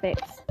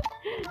graphics.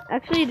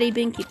 Actually, they've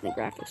been keeping the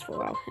graphics for a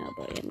while now,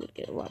 but I'm gonna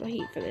get a lot of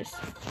hate for this.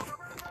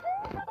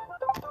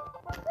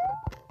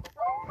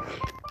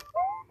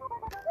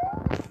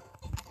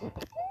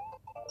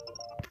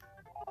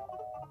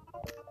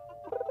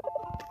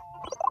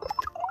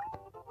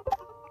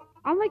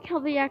 I like how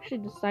they actually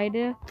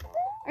decided.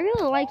 I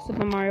really like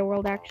Super Mario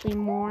World actually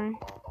more.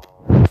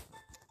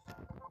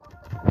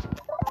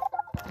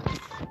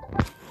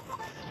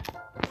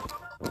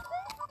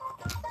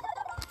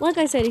 Like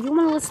I said, if you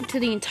want to listen to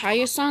the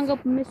entire song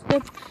of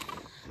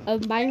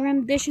my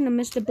rendition of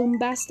Mr.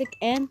 Bombastic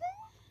and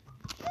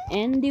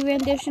the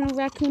rendition of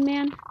Raccoon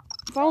Man,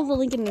 follow the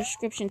link in the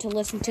description to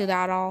listen to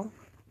that all.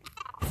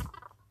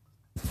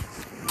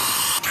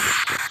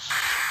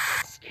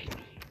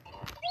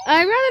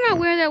 I'd rather not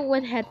wear that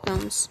with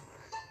headphones.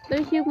 But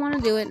if you want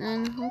to do it,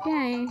 then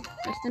okay.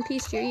 Rest in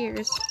peace to your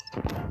ears.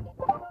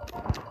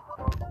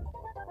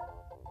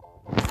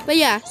 But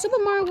yeah, Super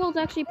Mario World's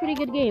actually a pretty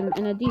good game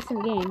and a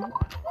decent game.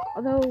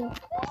 Although,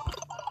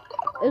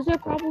 is there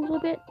problems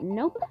with it?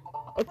 Nope.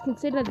 It's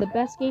considered the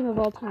best game of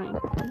all time.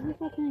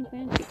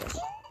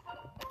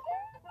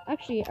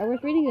 Actually, I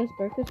was reading this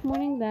book this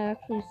morning that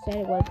actually said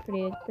it was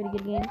pretty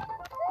good game.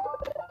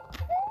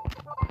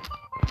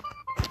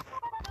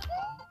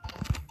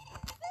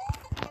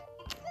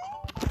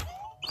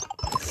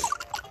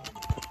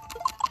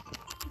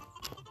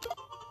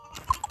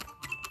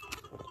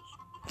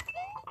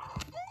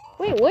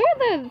 Wait,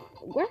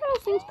 where are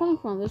those things coming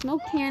from? There's no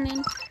cannon.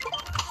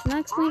 It's not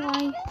explain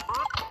why.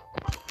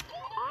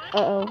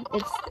 Uh-oh,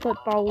 it's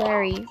Football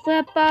Larry.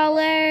 Football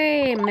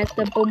Larry!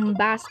 Mr.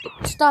 Bombastic.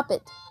 Stop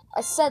it.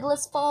 I said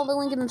let's follow the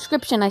link in the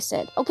description, I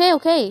said.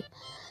 Okay.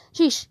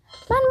 Sheesh.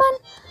 Man.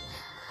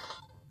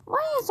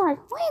 Why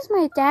is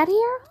my dad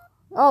here?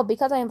 Oh,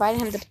 because I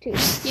invited him to too.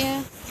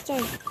 Yeah,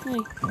 sorry.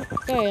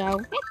 Sorry,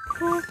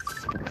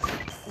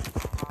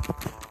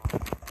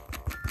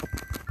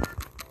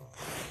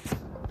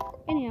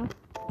 Anyhow,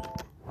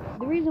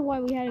 the reason why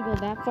we had to go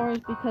that far is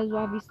because we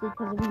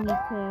need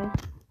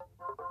to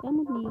come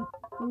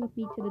with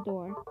me to the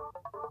door.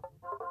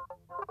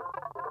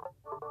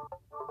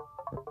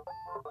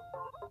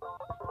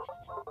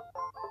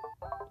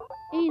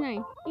 Ain't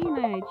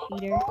I a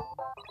cheater?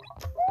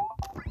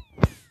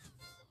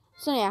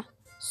 So yeah.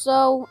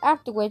 So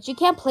afterwards, you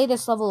can't play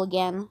this level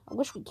again. I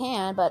wish we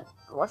can, but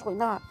unfortunately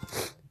not.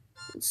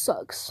 It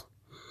sucks.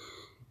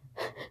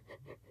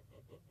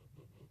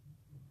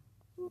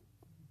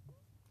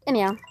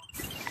 Anyhow,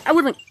 I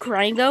wasn't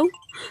crying though.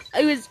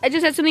 I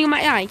just had something in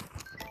my eye.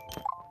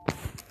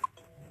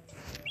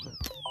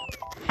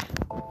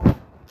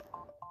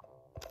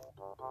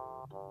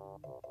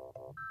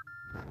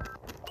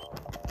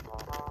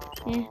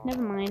 Yeah,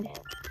 never mind.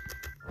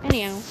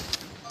 Anyhow.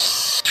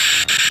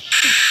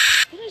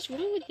 What is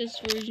wrong with this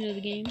version of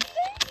the game?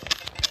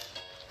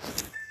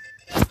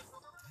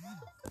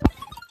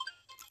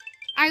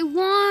 I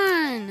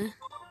won!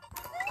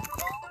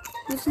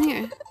 What's in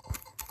here?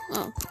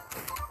 Oh.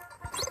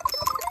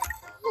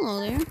 Hello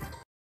there.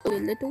 Oh,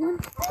 little one.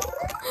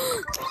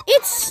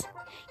 It's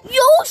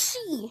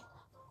Yoshi!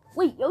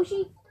 Wait,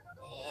 Yoshi?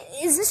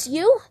 Is this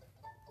you?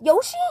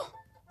 Yoshi?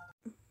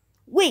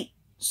 Wait,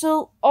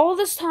 so all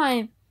this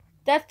time,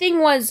 that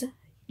thing was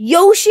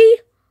Yoshi?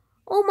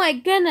 Oh my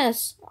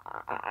goodness.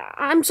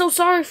 I'm so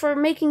sorry for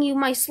making you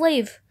my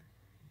slave.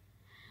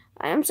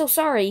 I'm so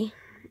sorry.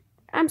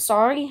 I'm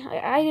sorry.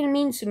 I didn't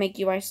mean to make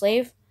you my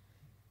slave.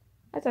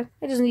 I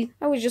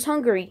was just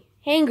hangry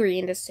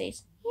in this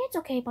case. Yeah, it's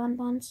okay,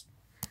 Bonbons.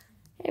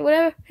 Hey,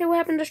 whatever. Hey, what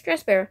happened to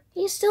Stress Bear?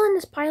 He's still in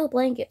this pile of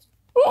blankets.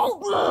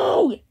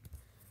 Oh,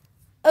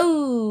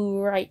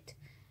 right.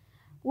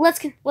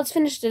 Let's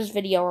finish this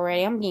video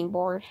already. I'm getting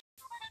bored.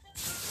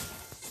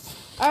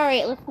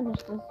 Alright, let's finish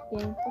this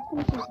game. Let's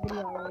finish this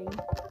video already.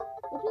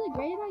 What's really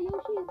great about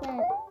Yoshi is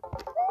that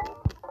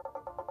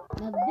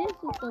now this is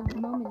the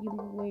moment you've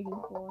been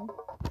waiting for.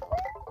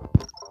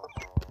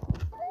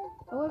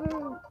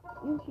 However,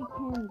 Yoshi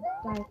can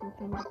die from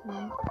time to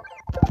time.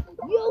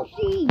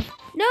 Yoshi!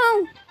 No!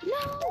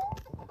 No!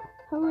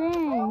 Hooray!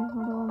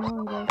 Although I'm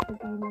only there for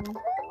game.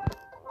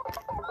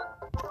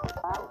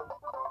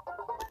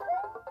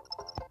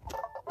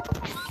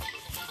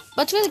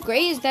 What's really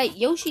great is that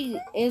Yoshi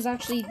is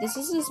actually, this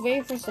is his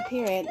very first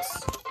appearance.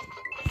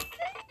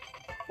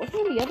 What's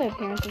one of the other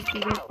appearances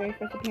be his very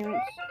first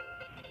appearance?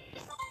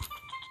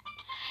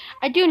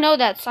 I do know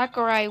that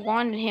Sakurai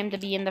wanted him to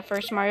be in the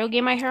first Mario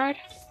game, I heard.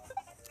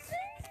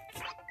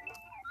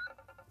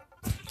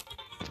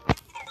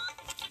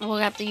 We'll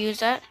have to use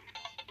that.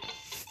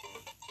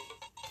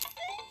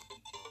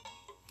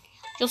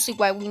 You'll see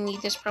why we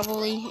need this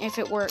probably, if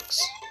it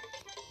works.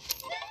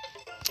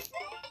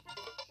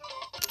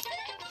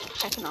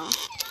 Heck no.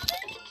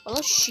 Well,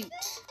 let's shoot.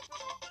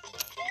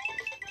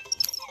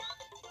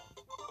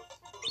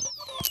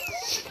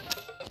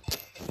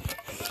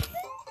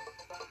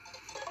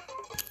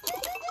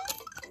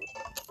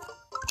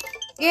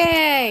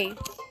 Yay!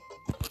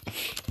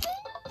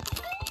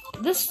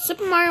 This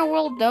Super Mario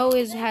World though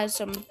has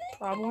some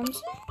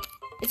problems.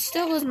 It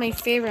still is my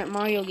favorite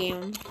Mario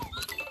game.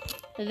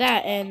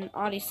 That and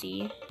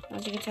Odyssey,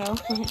 as you can tell.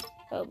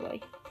 Oh boy.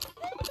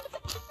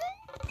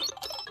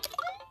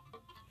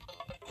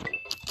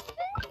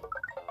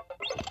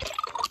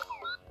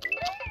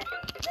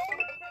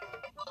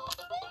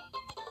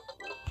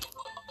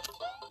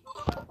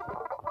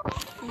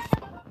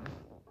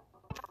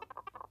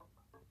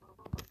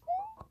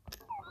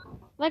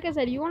 Like I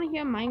said, you want to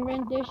hear my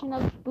rendition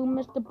of Boom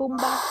Mr.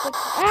 Bombastic?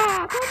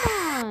 Ah,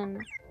 come on!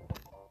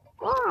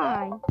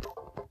 Why?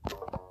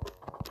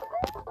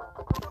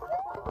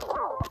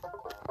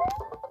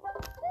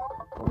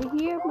 Over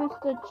here,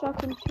 Mr.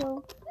 Chuck and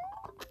Chill.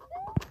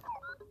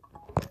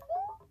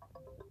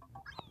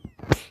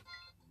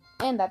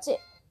 And that's it.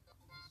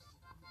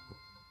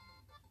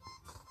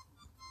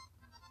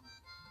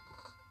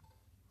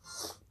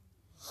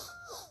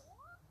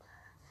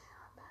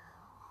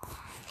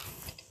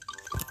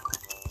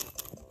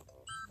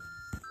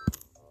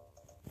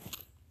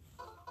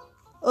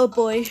 Oh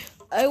boy,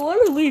 I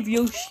want to leave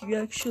Yoshi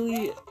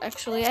actually.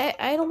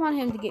 I don't want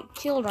him to get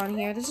killed on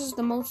here. This is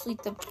mostly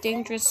the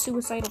dangerous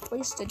suicidal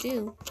place to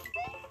do.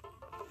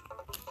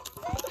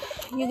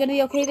 You gonna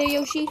be okay there,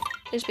 Yoshi?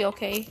 Just be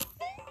okay.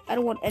 I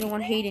don't want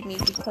anyone hating me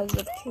because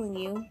of killing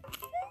you.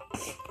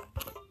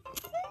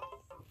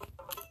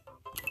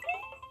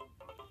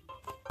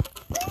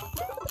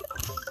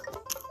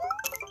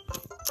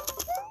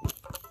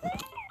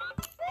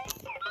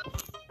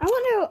 I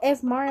wonder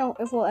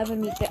if we'll ever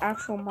meet the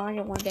actual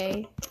Mario one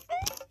day.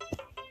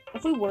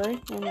 If we were,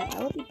 then that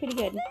would be pretty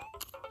good.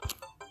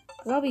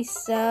 Cause I'll be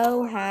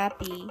so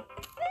happy.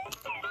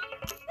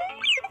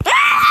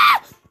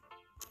 Ah!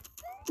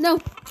 No,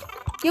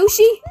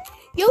 Yoshi,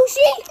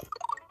 Yoshi,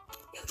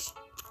 Yoshi.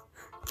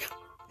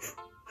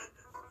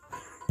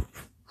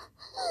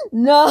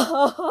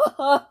 No.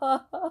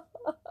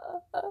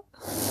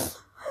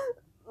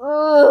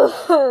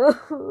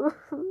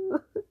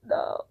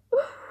 No.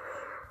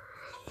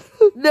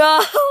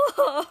 No!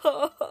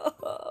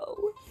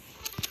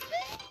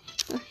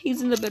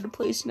 He's in a better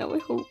place now, I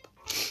hope.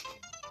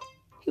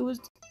 He was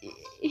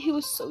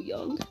so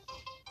young.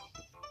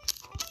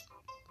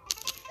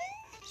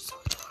 So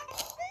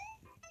adorable.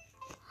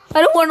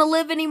 I don't want to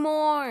live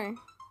anymore.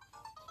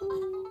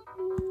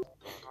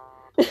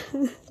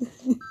 Bunny,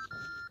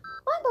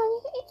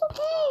 it's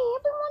okay.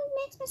 Everyone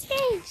makes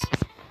mistakes.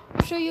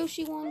 I'm sure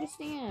Yoshi will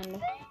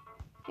understand.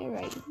 You're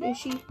right.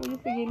 Yoshi, will you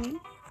forgive me?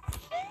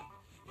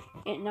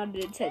 It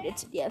nodded its head. It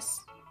said yes.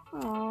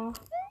 Aw,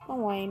 don't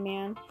worry,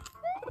 man.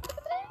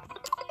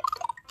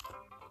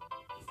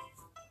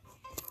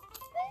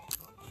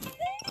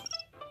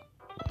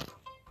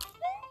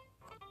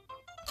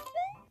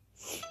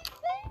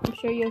 I'm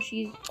sure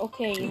Yoshi's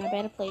okay in a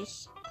better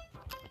place.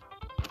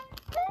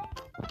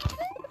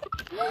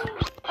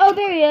 Oh,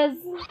 there he is.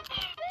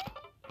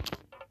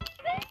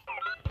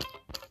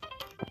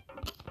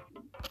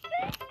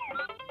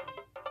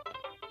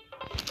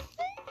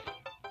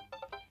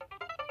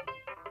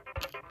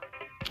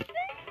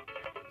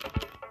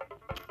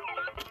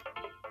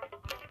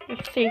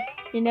 You're safe.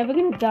 You're never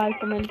gonna die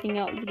from anything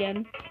else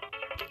again.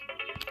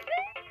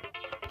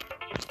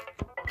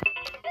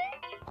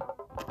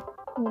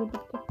 I'm gonna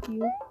protect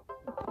you.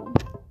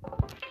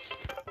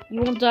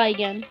 You won't die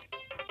again.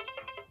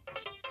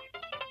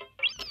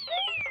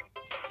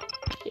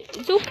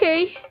 It's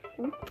okay.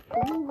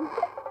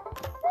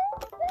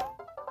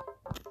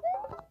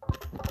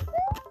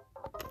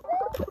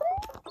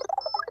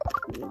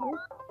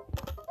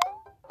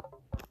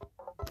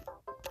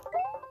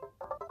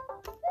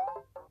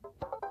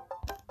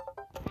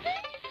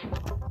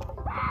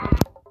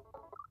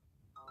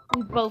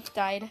 We both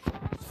died.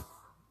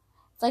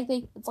 It's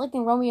like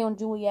in Romeo and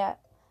Juliet.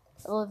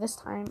 Although this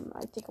time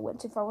I think I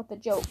went too far with the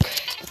joke.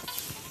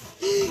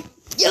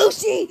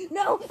 Yoshi!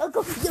 No!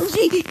 Uncle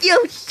Yoshi!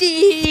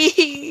 Yoshi!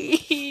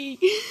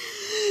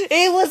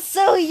 It was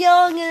so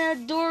young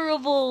and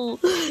adorable.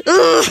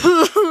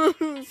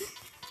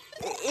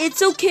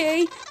 It's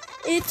okay.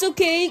 It's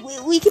okay.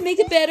 We can make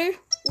it better.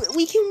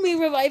 We can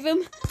revive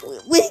him.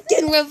 We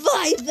can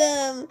revive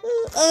them.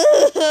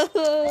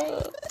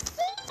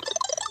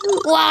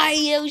 Why,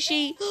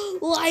 Yoshi?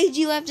 Why'd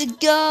you have to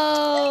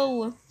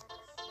go?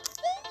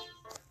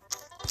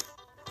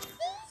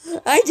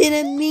 I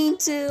didn't mean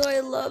to. I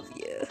love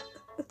you.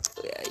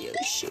 Yeah,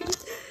 Yoshi.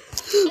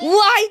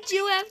 Why'd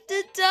you have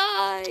to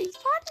die?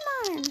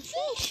 Fun,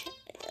 sheesh.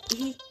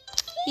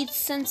 He's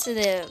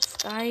sensitive,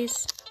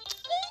 guys.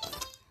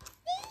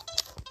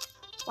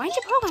 Why'd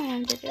you program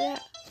him to do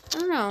that? I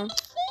don't know.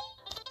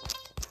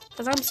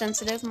 Because I'm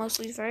sensitive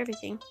mostly for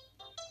everything.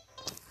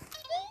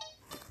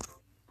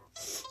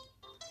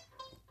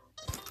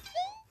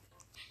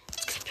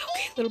 It's gonna be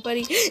okay, little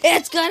buddy.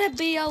 It's gonna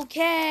be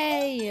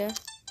okay.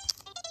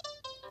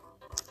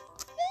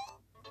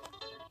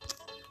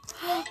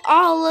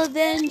 I'll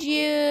avenge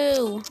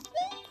you.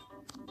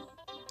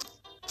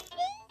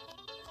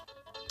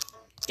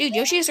 Dude,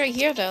 Yoshi is right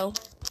here, though.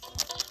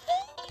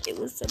 It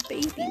was a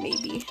baby,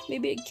 maybe.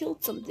 Maybe it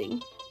killed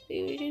something.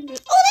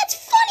 Oh, that's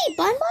funny,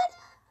 Bun Bun.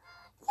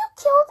 You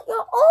killed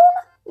your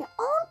own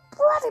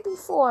brother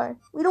before.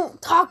 We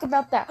don't talk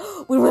about that.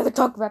 We don't ever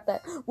talk about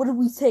that. What did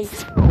we say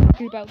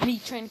about me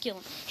trying to kill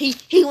him?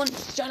 He wouldn't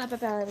shut up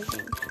about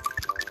everything.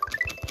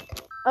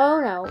 Oh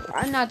no,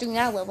 I'm not doing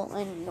that level.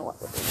 I don't know what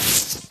level.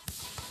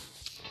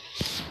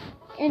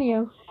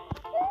 Anyhow,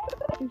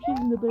 she's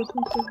in a better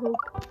place, I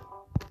hope.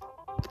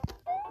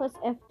 Plus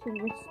F to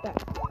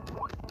respect.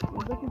 I'm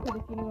looking for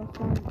the funeral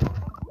sign.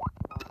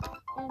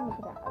 And look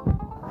at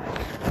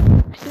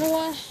that. You know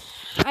what?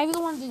 I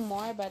really want to do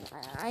more, but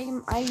I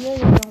really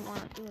don't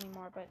want to do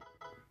anymore, but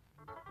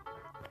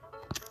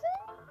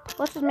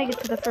let's just make it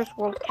to the first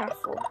world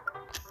castle.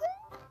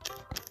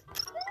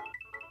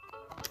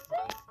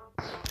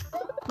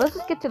 Let's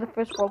just get to the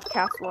first world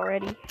castle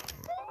already.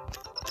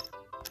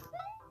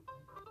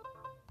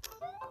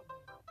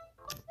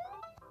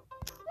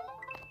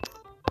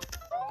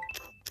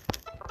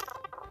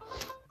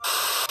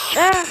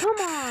 Ah, come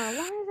on!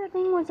 Why does that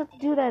thing always have to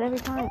do that every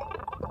time?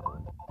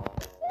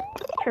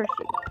 Curse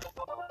it.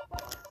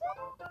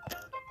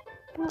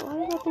 Why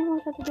does that thing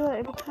always have to do it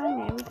every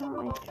time I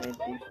try to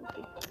do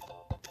something?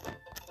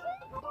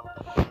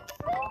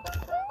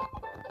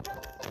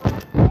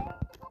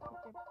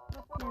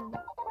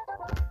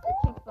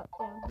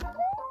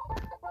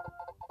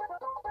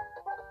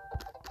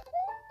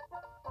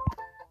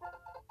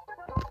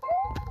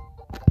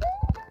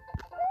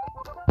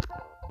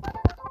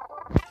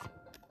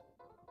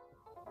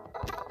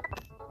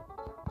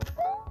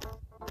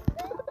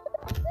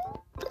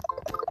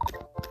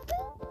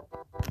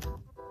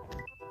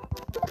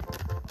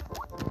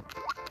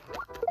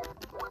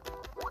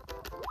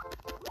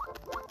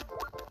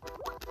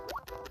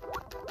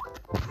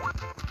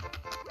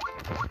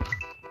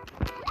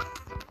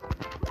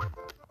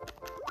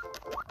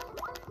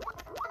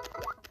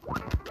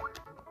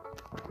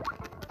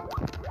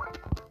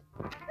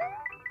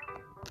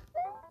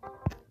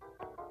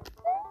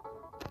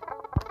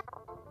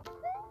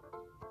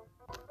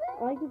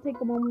 I like to take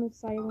a moment of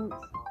silence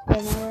to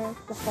remember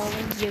the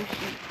fallen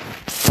Yoshi.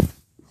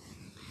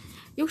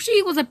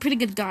 Yoshi was a pretty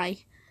good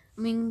guy.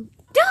 I mean,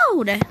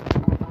 dude!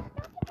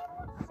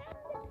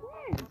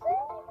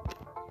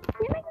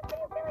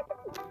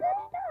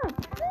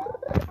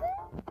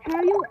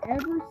 Have you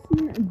ever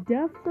seen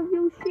deaths of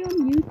Yoshi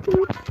on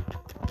YouTube?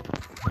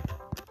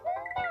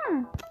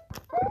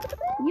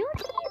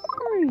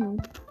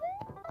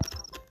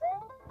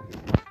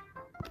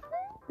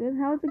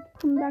 how is it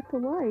coming back to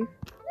life?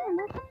 Man,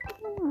 that's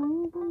going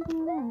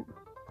on.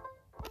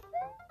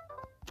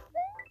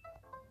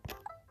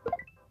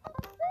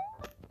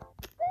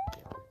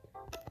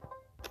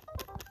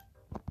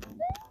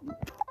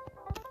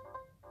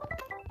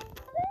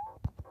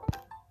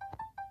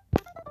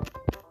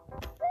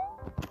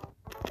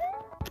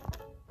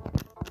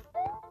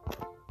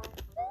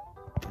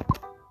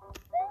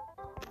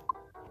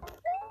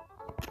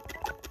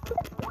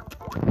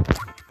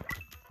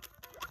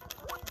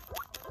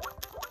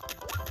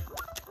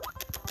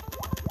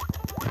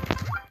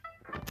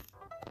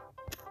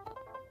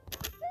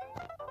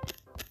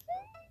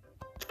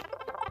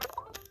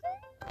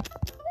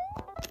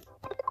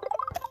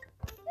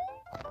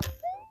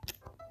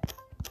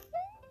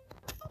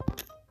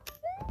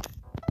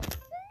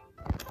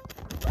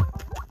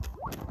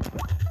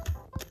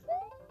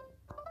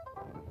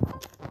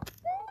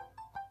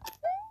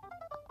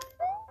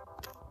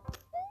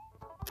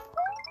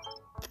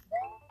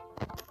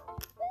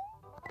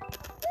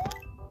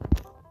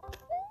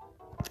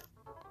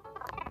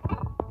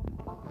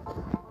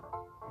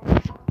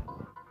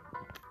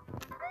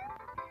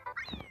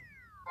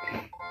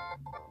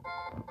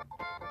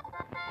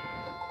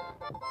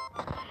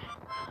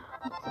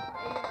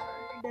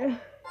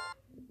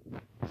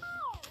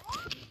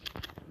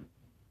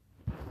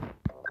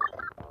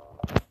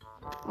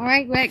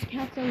 Alright, we're at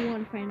Castle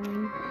 1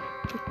 finally.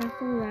 The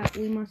castle that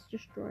we must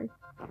destroy.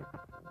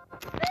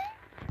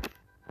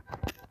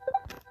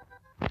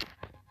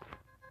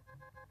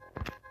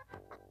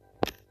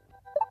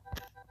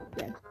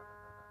 Dead.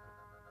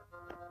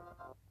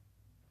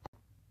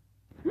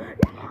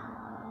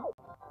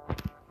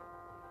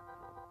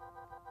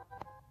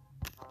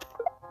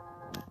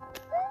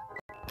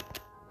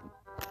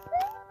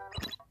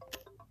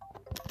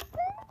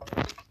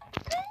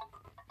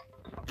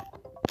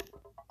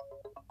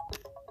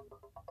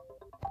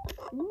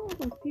 Oh,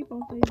 those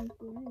people say this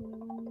way.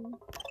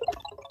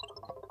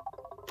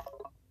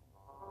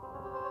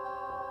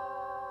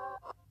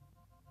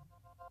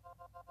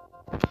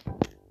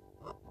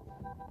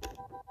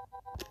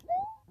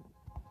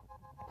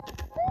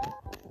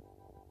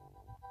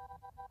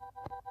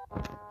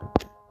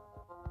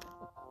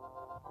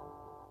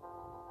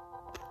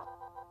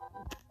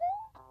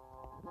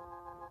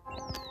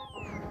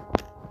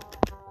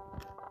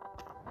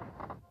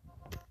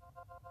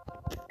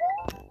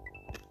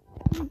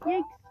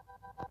 Yikes.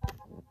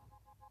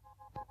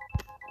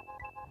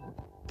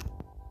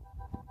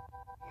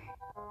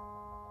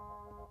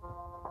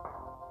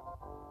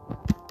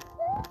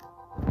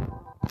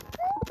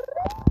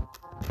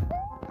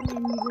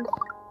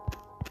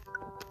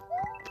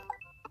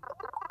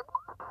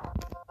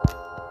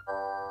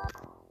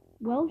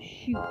 Well,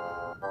 shoot.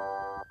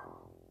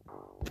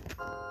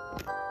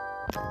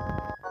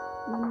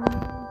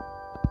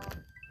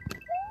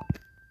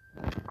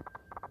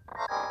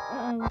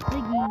 Uh-oh,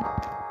 Ziggy.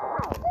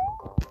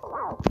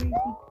 Crazy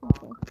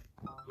people.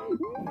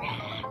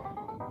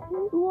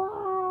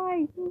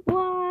 Why?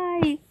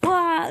 Why?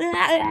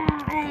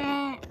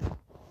 Why?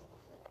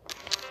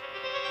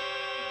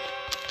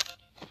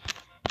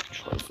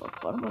 Actually, fuck,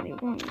 but I'm really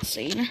going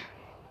insane.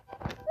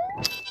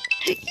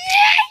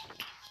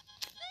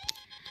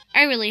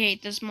 I really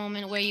hate this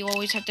moment where you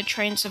always have to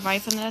try and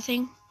survive from that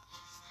thing.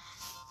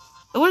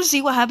 I want to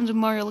see what happens when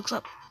Mario looks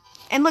up.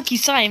 And look, he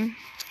saw him.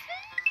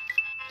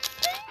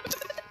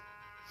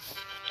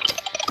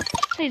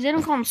 Hey, they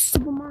don't call him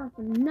Super Mario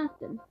for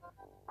nothing.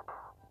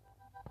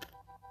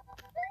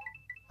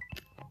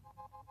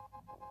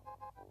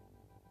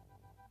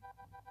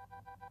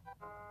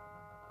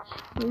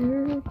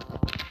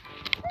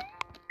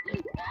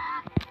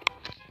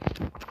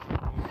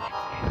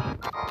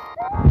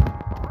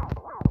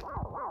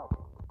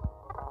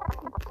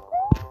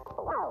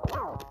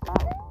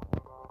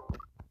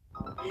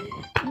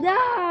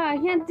 Nah, I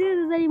can't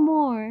do this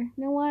anymore.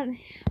 You know what?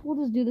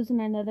 We'll just do this in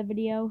another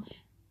video.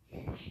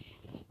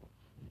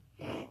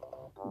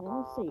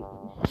 I'll save.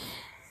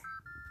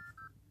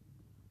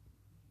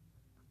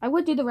 I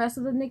would do the rest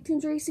of the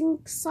Nicktoons Racing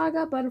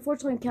saga, but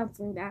unfortunately I'm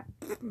canceling that.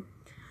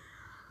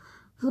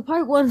 So the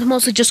part 1 is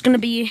mostly just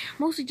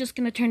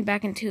gonna turn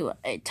back into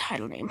a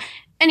title name.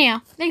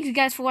 Anyhow, thank you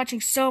guys for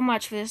watching so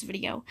much for this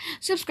video.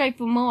 Subscribe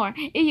for more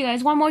if you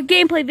guys want more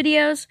gameplay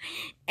videos.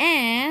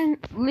 And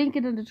link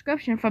in the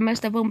description for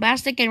Mr.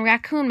 Bombastic and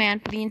Raccoon Man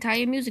for the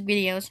entire music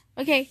videos.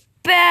 Okay,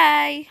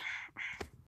 bye!